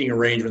the seating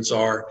arrangements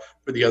are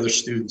for the other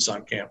students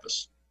on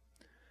campus.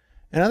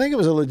 And I think it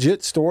was a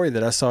legit story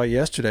that I saw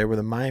yesterday where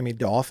the Miami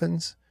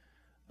Dolphins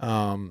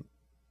have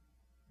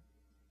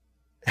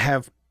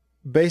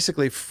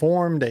basically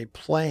formed a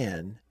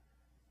plan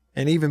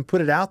and even put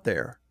it out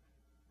there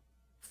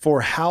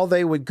for how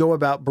they would go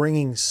about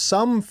bringing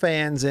some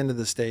fans into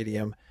the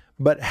stadium,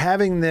 but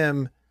having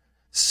them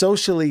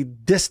socially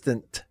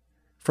distant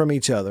from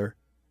each other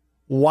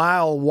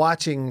while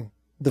watching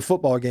the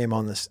football game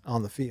on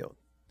the field.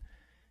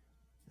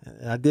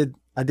 And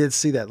I did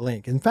see that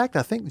link. In fact,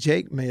 I think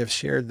Jake may have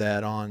shared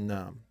that on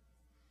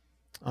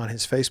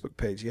his Facebook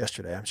page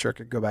yesterday. I'm sure I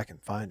could go back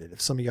and find it.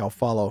 If some of y'all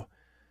follow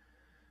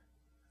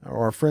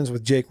or are friends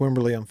with Jake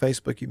Wimberly on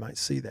Facebook, you might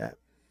see that.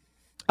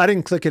 I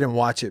didn't click it and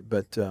watch it,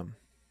 but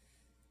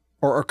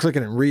or click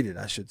it and read it,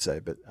 I should say,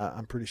 but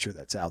I'm pretty sure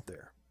that's out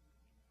there.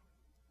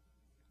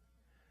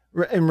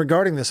 And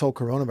regarding this whole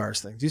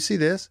coronavirus thing, do you see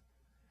this?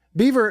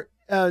 Beaver,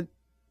 have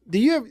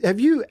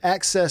you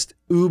accessed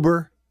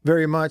Uber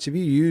very much? Have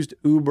you used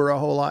Uber a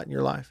whole lot in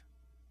your life?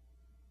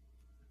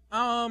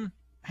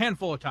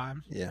 Handful of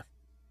times. Yeah.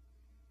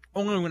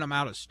 Only when I'm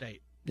out of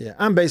state. Yeah,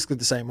 I'm basically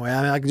the same way.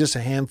 I mean, like just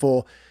a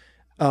handful.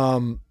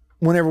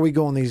 Whenever we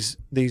go on these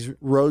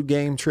road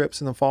game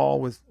trips in the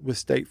fall with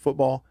state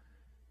football,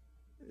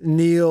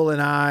 Neil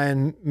and I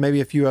and maybe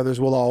a few others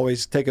will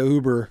always take a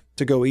Uber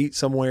to go eat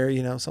somewhere,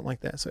 something like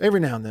that. So every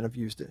now and then I've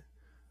used it.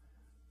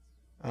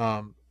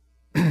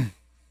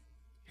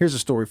 Here's a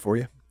story for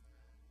you.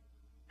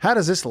 How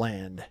does this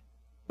land?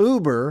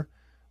 Uber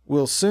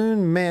will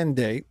soon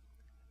mandate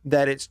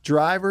that its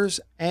drivers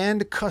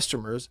and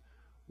customers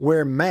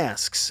wear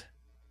masks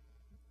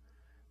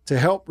to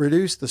help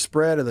reduce the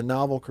spread of the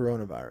novel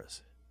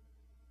coronavirus.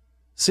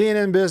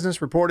 CNN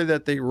Business reported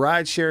that the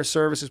rideshare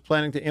service is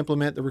planning to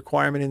implement the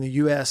requirement in the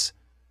U.S.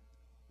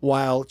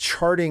 while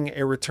charting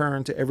a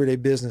return to everyday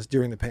business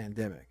during the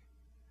pandemic.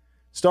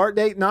 Start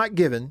date not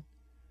given,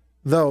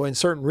 though in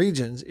certain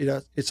regions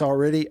it's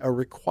already a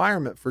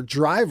requirement for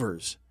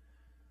drivers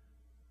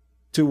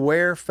to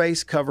wear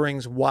face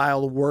coverings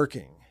while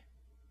working.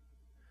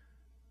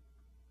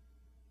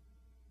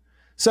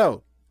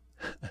 So,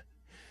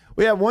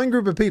 we have one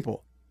group of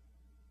people,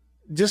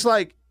 just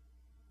like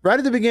right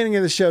at the beginning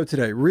of the show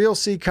today, Real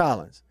C.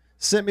 Collins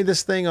sent me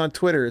this thing on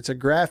Twitter. It's a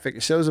graphic.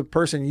 It shows a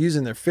person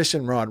using their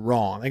fishing rod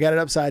wrong. They got it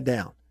upside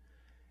down.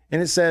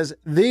 And it says,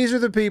 these are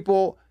the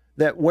people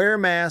that wear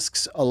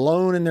masks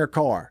alone in their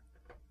car.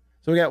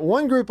 So we got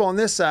one group on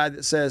this side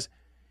that says,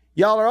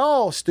 y'all are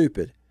all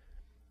stupid.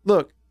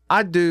 Look,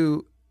 I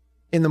do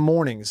in the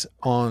mornings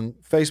on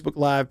Facebook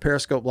Live,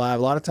 Periscope Live,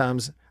 a lot of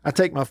times I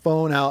take my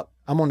phone out.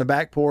 I'm on the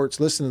back porch,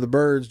 listening to the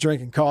birds,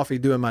 drinking coffee,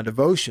 doing my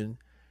devotion.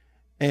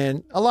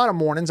 And a lot of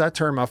mornings I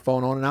turn my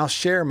phone on and I'll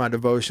share my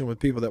devotion with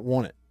people that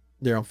want it.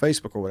 They're on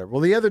Facebook or whatever.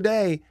 Well, the other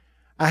day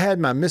I had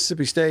my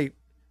Mississippi State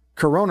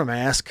Corona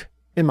mask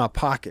in my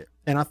pocket.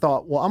 And I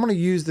thought, well, I'm going to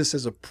use this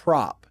as a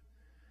prop.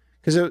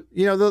 Because,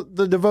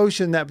 the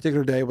devotion that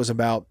particular day was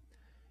about,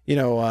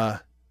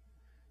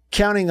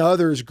 counting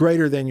others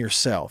greater than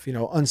yourself,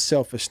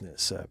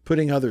 unselfishness,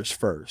 putting others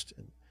first.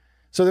 And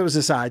so there was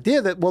this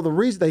idea that, well, the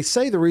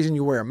reason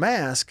you wear a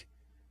mask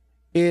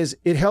is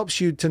it helps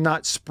you to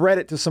not spread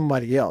it to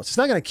somebody else. It's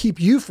not going to keep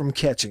you from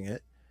catching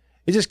it.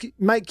 It just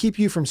might keep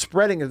you from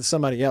spreading it to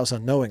somebody else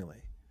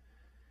unknowingly.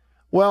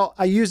 Well,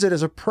 I used it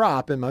as a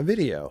prop in my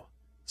video.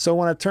 So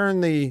when I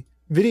turned the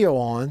video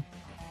on,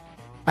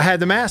 I had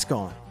the mask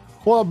on.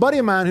 Well, a buddy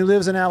of mine who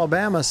lives in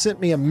Alabama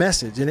sent me a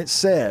message and it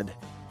said,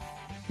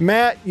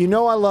 Matt, I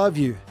love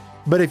you,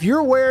 but if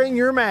you're wearing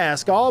your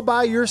mask all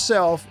by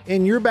yourself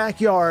in your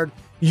backyard,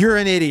 you're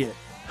an idiot.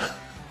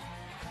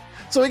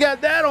 So we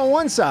got that on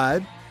one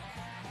side.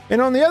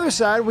 And on the other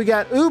side, we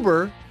got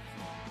Uber,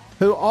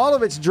 who all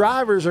of its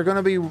drivers are going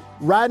to be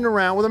riding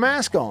around with a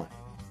mask on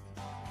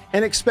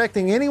and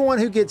expecting anyone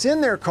who gets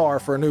in their car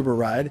for an Uber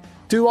ride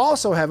to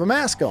also have a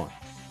mask on,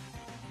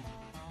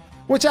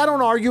 which I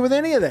don't argue with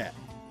any of that.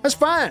 That's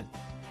fine.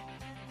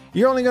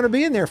 You're only going to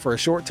be in there for a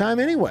short time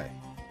anyway.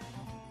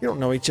 You don't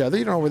know each other.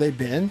 You don't know where they've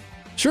been.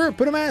 Sure,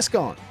 put a mask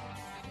on.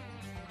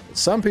 But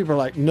some people are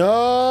like,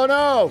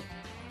 no.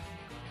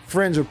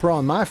 Friends are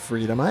pulling my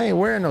freedom. I ain't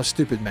wearing no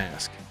stupid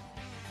mask.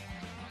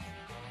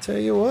 Tell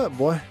you what,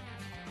 boy.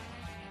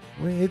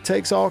 It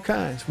takes all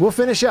kinds. We'll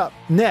finish up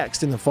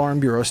next in the Farm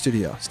Bureau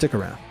studio. Stick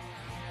around.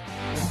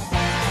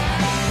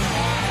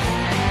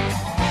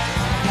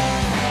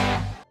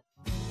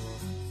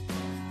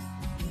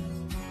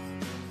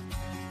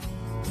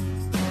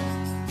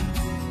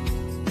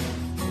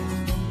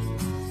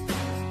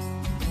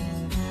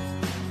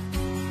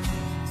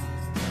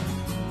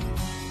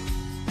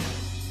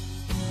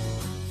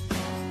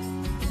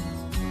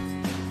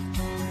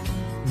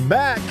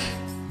 Back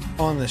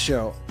on the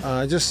show.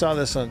 I just saw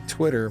this on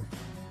Twitter.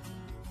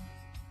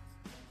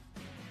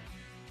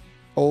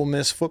 Ole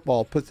Miss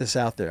football put this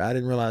out there. I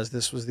didn't realize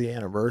this was the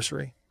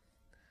anniversary.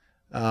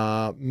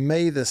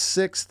 May the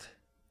 6th,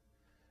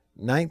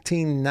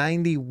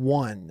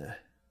 1991.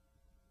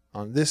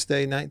 On this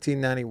day,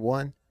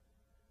 1991,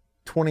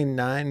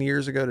 29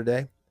 years ago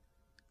today,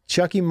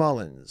 Chucky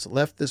Mullins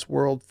left this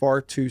world far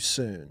too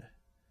soon.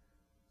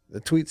 The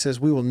tweet says,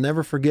 "We will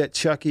never forget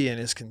Chucky and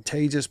his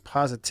contagious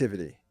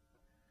positivity."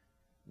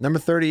 Number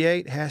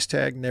 38,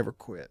 hashtag never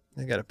quit.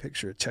 I got a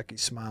picture of Chucky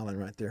smiling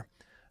right there.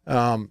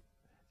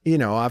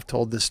 I've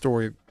told this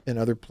story in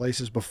other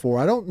places before.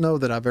 I don't know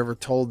that I've ever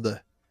told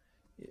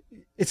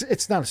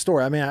it's not a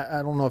story. I mean,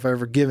 I don't know if I've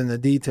ever given the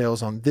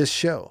details on this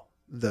show,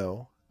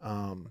 though.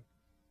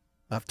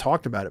 I've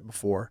talked about it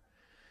before.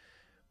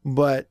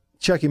 But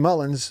Chucky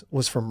Mullins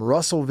was from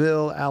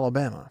Russellville,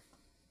 Alabama.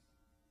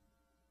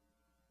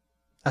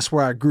 That's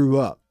where I grew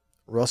up,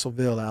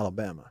 Russellville,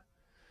 Alabama.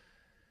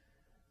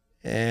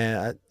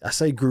 And I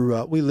say grew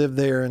up. We lived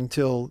there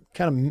until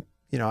kind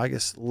of, I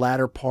guess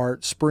latter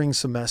part, spring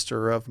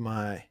semester of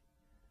my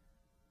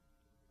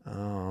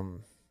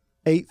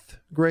 8th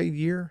grade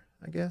year,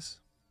 I guess.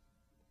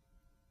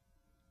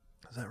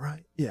 Is that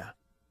right? Yeah.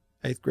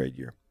 8th grade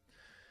year.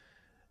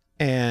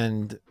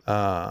 And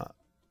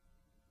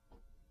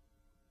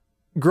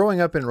growing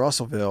up in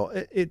Russellville,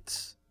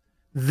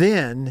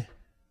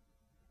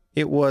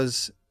 it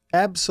was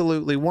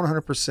absolutely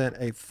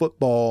 100% a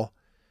football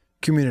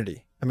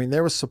community. I mean,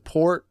 there was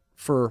support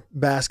for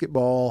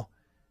basketball,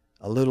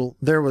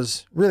 there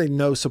was really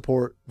no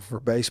support for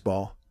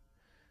baseball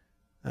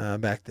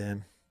back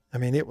then. I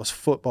mean, it was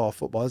football.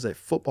 It was a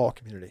football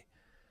community.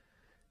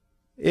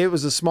 It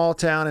was a small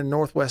town in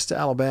northwest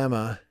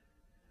Alabama,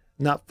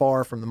 not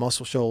far from the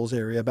Muscle Shoals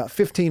area, about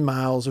 15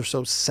 miles or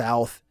so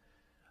south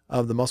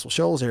of the Muscle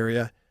Shoals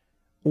area,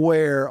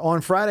 where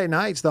on Friday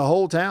nights, the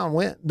whole town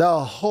went. The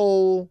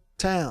whole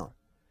town.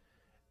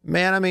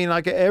 Man, I mean,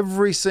 like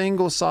every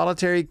single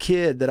solitary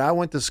kid that I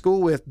went to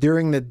school with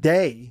during the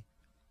day,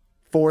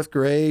 4th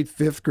grade,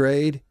 5th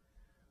grade,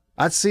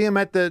 I'd see them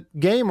at the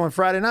game on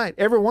Friday night.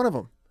 Every one of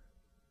them.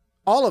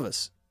 All of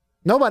us.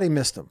 Nobody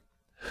missed them.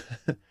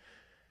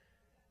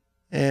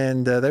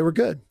 And they were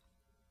good.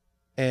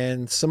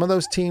 And some of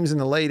those teams in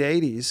the late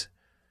 80s,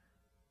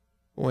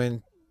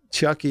 when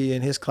Chucky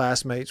and his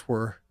classmates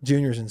were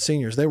juniors and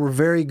seniors, they were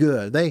very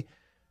good. They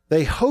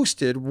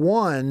hosted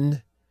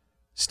one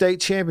state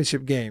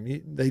championship game.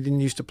 They didn't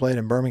used to play it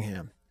in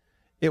Birmingham.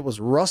 It was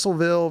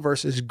Russellville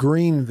versus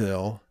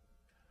Greenville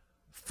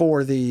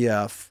for the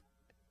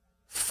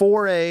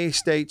 4A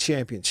state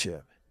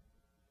championship.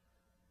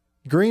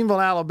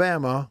 Greenville,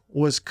 Alabama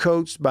was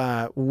coached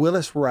by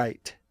Willis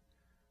Wright,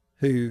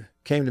 who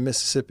came to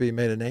Mississippi and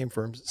made a name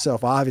for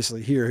himself,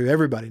 obviously here, who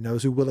everybody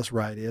knows who Willis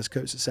Wright is,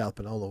 coached at South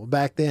Panola. Well,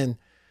 back then,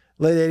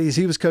 late 80s,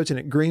 he was coaching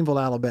at Greenville,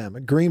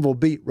 Alabama. Greenville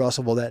beat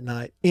Russellville that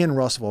night in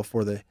Russellville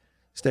for the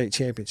state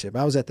championship.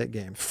 I was at that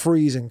game,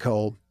 freezing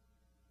cold.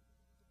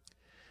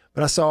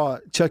 But I saw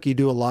Chucky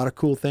do a lot of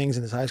cool things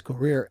in his high school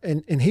career.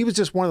 And he was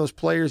just one of those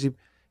players.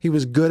 He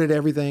was good at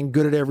everything,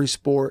 good at every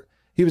sport.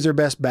 He was their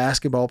best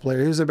basketball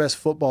player. He was their best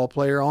football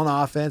player on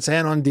offense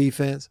and on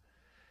defense.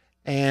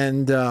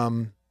 And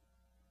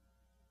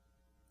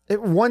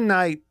one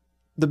night,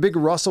 the big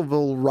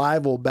Russellville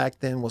rival back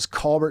then was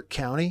Colbert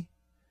County,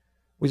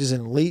 which is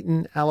in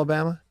Leeton,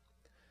 Alabama.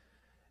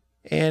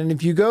 And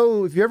if you've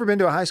ever been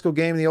to a high school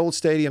game in the old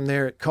stadium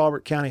there at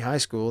Colbert County High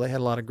School, they had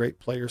a lot of great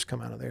players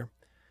come out of there.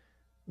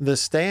 The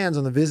stands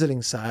on the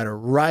visiting side are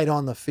right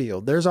on the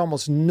field. There's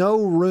almost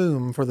no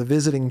room for the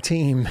visiting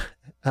team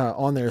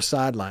on their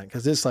sideline,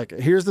 because it's like,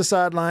 here's the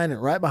sideline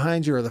and right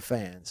behind you are the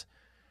fans.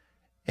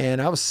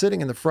 And I was sitting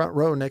in the front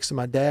row next to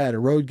my dad, a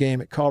road game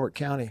at Colbert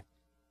County,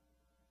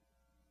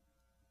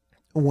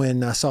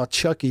 when I saw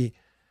Chucky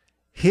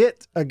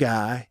hit a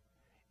guy.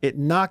 It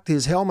knocked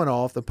his helmet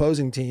off the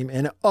opposing team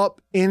and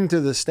up into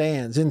the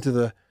stands,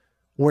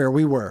 where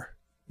we were.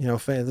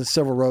 Fans,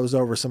 several rows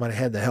over, somebody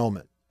had the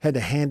helmet, had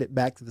to hand it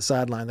back to the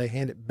sideline. They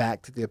hand it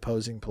back to the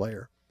opposing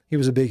player. He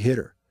was a big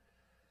hitter.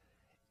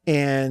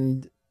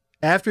 And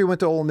after he went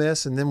to Ole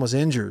Miss and then was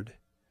injured,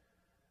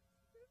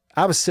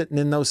 I was sitting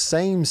in those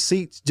same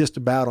seats just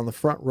about on the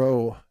front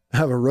row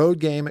of a road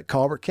game at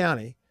Colbert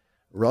County,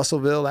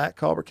 Russellville at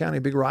Colbert County,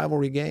 big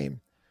rivalry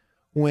game,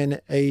 when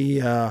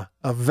a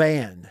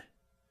van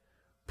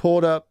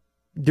pulled up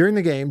during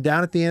the game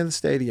down at the end of the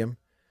stadium,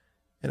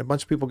 and a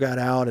bunch of people got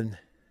out, and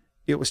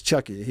it was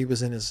Chucky. He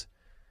was in his,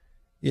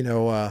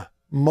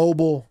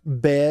 mobile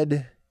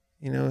bed.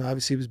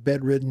 Obviously he was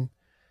bedridden.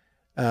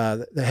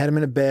 They had him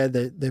in a bed.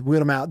 They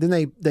wheeled him out.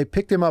 Then they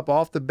picked him up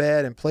off the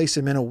bed and placed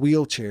him in a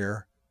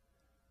wheelchair,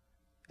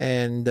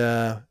 and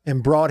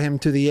brought him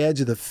to the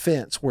edge of the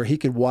fence where he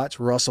could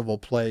watch Russellville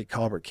play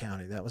Colbert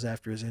County. That was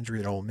after his injury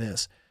at Ole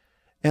Miss.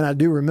 And I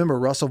do remember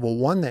Russellville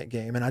won that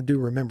game. And I do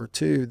remember,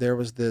 too, there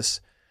was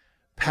this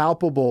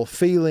palpable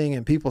feeling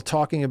and people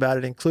talking about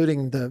it,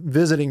 including the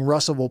visiting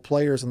Russellville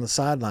players on the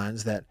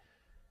sidelines, that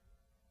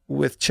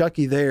with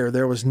Chucky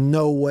there was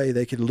no way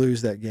they could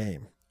lose that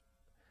game.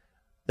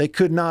 They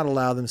could not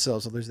allow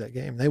themselves to lose that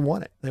game. They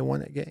won it. They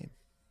won that game.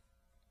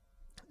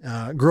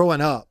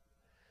 Growing up,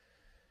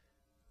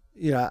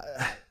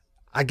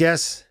 I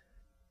guess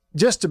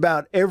just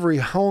about every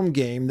home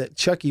game that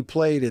Chucky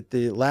played at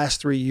the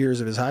last 3 years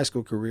of his high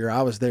school career,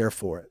 I was there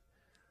for it,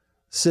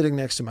 sitting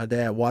next to my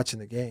dad watching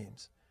the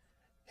games.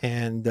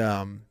 And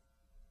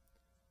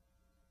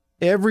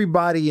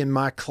everybody in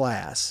my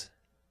class,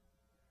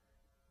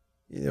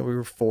 we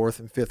were 4th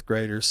and 5th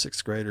graders,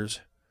 6th graders,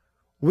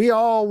 we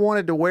all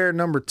wanted to wear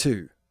number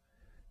 2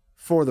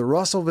 for the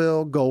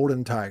Russellville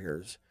Golden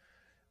Tigers,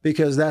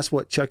 because that's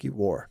what Chucky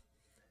wore.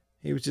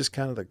 He was just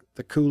kind of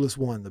the coolest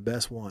one, the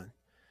best one.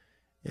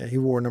 Yeah, he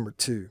wore number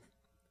 2.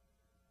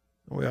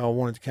 We all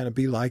wanted to kind of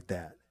be like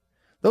that.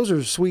 Those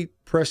are sweet,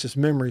 precious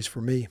memories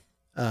for me,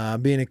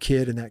 being a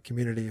kid in that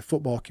community, a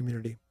football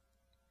community,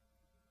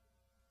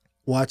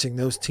 watching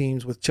those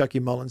teams with Chucky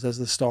Mullins as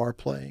the star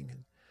playing.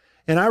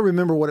 And I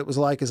remember what it was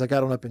like as I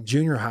got on up in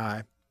junior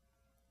high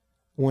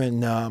when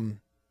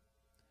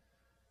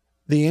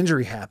the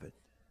injury happened.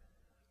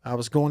 I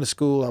was going to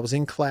school. I was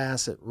in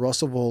class at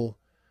Russellville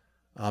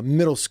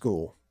Middle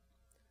School.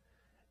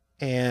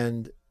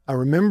 And I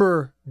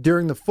remember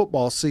during the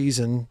football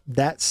season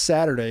that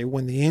Saturday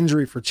when the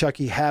injury for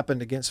Chucky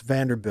happened against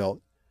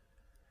Vanderbilt.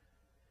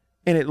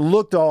 And it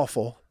looked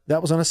awful.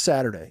 That was on a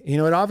Saturday. You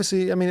know,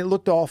 it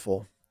looked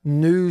awful.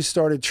 News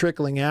started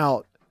trickling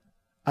out,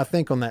 I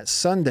think, on that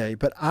Sunday.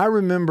 But I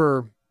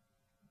remember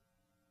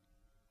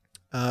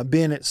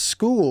being at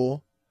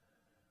school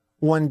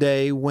one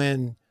day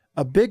when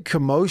a big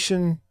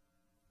commotion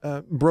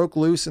broke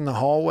loose in the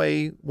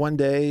hallway one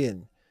day,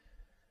 and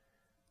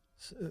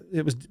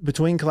it was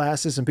between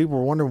classes, and people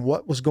were wondering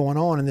what was going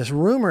on. And this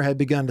rumor had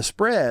begun to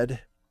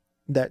spread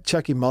that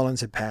Chucky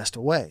Mullins had passed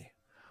away.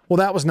 Well,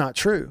 that was not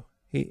true.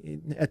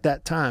 At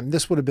that time,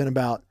 this would have been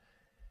about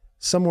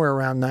somewhere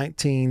around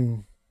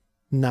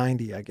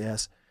 1990, I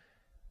guess.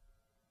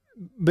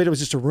 But it was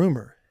just a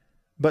rumor.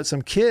 But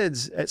some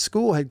kids at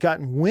school had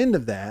gotten wind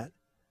of that,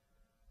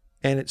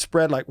 and it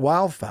spread like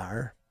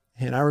wildfire.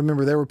 And I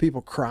remember there were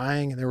people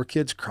crying, and there were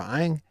kids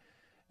crying.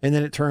 And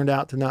then it turned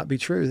out to not be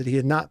true, that he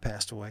had not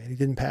passed away. And he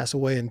didn't pass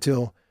away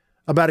until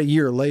about a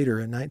year later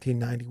in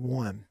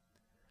 1991.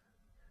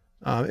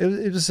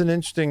 It was an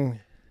interesting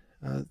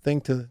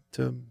thing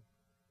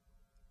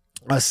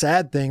a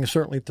sad thing,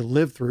 certainly, to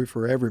live through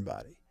for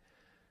everybody.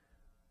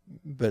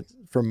 But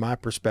from my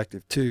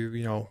perspective, too,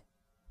 you know,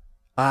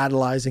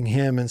 idolizing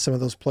him and some of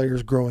those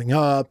players growing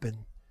up and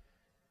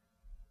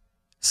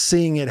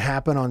seeing it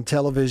happen on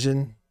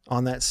television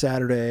on that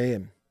Saturday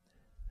and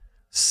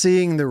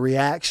seeing the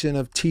reaction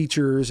of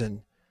teachers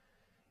and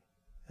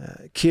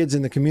kids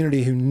in the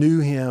community who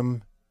knew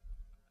him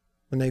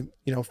when they,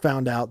 you know,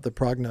 found out the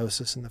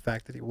prognosis and the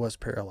fact that he was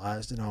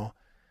paralyzed and all,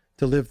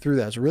 to live through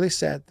that is a really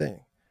sad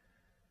thing.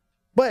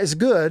 But it's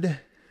good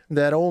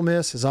that Ole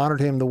Miss has honored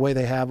him the way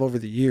they have over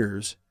the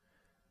years.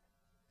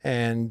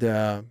 And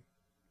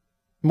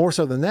more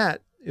so than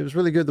that, it was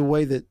really good the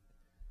way that,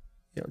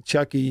 you know,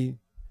 Chucky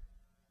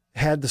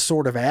had the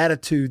sort of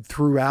attitude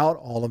throughout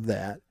all of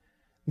that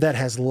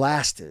has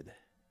lasted.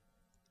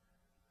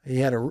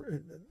 He had a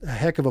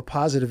heck of a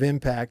positive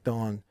impact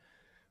on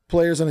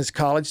players on his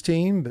college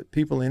team, but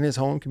people in his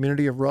home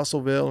community of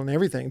Russellville and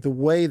everything. The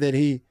way that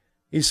he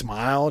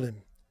smiled,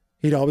 and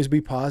he'd always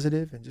be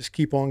positive and just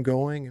keep on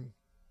going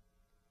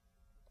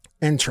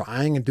and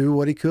trying and do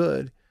what he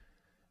could.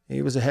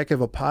 He was a heck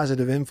of a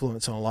positive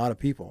influence on a lot of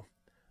people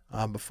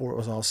before it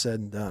was all said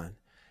and done.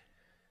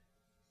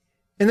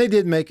 And they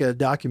did make a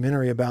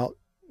documentary about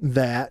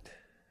that.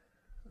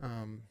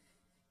 And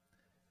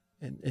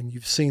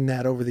you've seen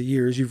that over the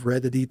years. You've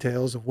read the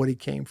details of what he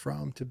came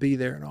from to be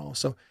there and all.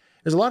 So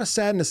there's a lot of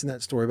sadness in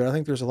that story, but I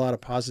think there's a lot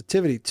of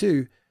positivity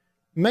too,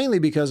 mainly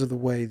because of the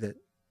way that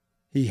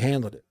he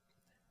handled it.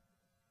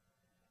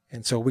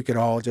 And so we could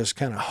all just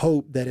kind of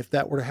hope that if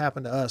that were to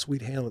happen to us,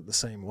 we'd handle it the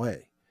same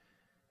way.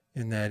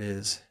 And that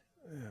is,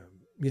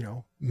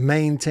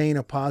 maintain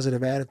a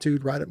positive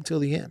attitude right up until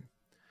the end.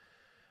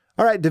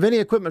 All right, Davini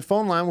Equipment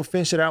phone line. We'll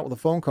finish it out with a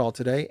phone call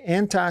today.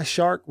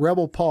 Anti-Shark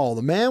Rebel Paul,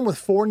 the man with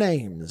 4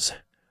 names,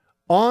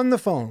 on the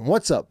phone.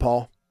 What's up,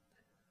 Paul?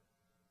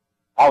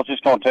 I was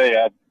just going to tell you,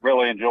 I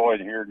really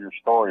enjoyed hearing your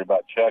story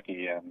about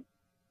Chucky. And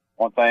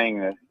one thing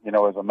that,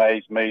 has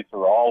amazed me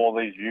through all of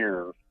these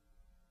years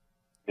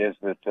is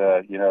that,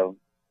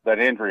 that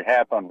injury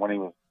happened when he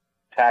was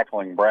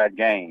tackling Brad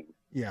Gaines,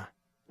 yeah,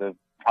 the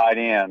tight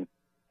end.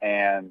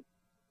 And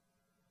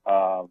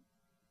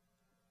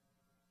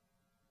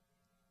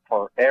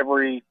for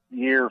every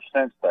year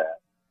since that,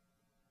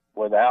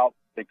 without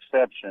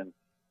exception,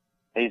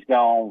 he's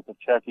gone to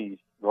Chucky's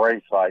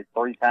gravesite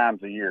 3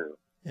 times a year.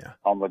 Yeah.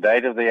 On the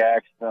date of the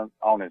accident,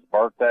 on his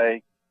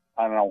birthday,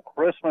 and on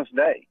Christmas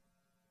Day.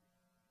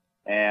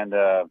 And,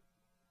 that's,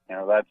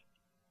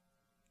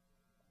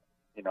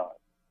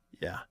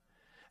 yeah,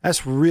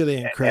 that's really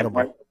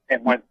incredible.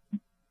 And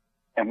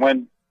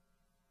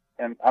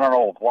I don't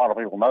know if a lot of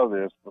people know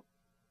this,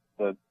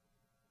 but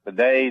the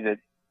day that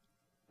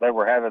they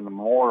were having the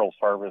memorial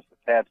service at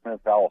Tad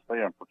Smith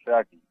Coliseum for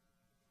Chucky,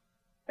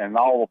 and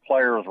all the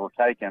players were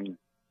taken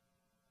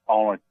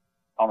on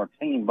a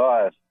team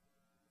bus,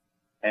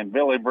 and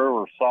Billy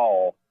Brewer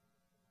saw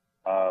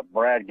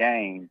Brad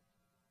Gaines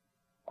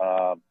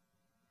kind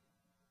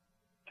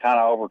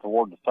of over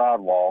toward the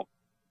sidewalk,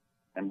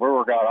 and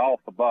Brewer got off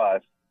the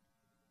bus,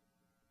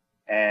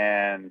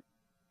 and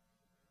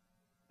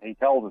he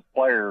told his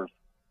players,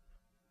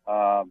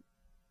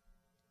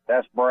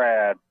 that's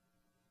Brad,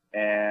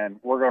 and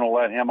we're going to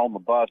let him on the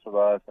bus with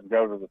us and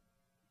go to the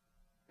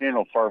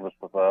funeral service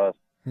with us,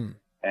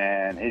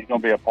 and he's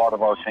going to be a part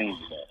of our team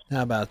today.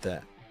 How about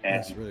that? And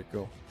that's really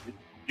cool.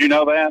 You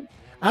know that?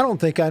 I don't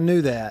think I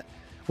knew that.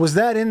 Was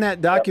that in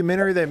that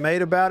documentary they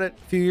made about it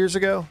a few years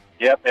ago?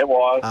 Yep, it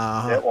was.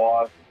 Uh-huh. It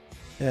was.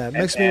 Yeah, it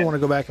makes me want to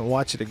go back and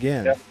watch it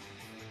again. Yep.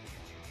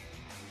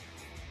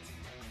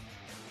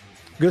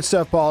 Good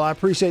stuff, Paul. I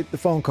appreciate the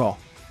phone call.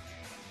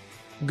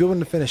 Good one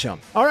to finish on.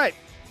 All right.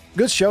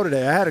 Good show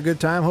today. I had a good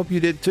time. Hope you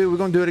did too. We're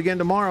going to do it again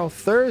tomorrow.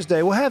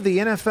 Thursday, we'll have the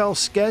NFL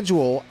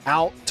schedule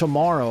out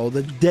tomorrow,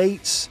 the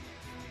dates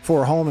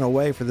for home and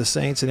away for the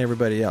Saints and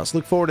everybody else.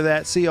 Look forward to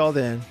that. See y'all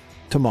then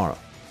tomorrow.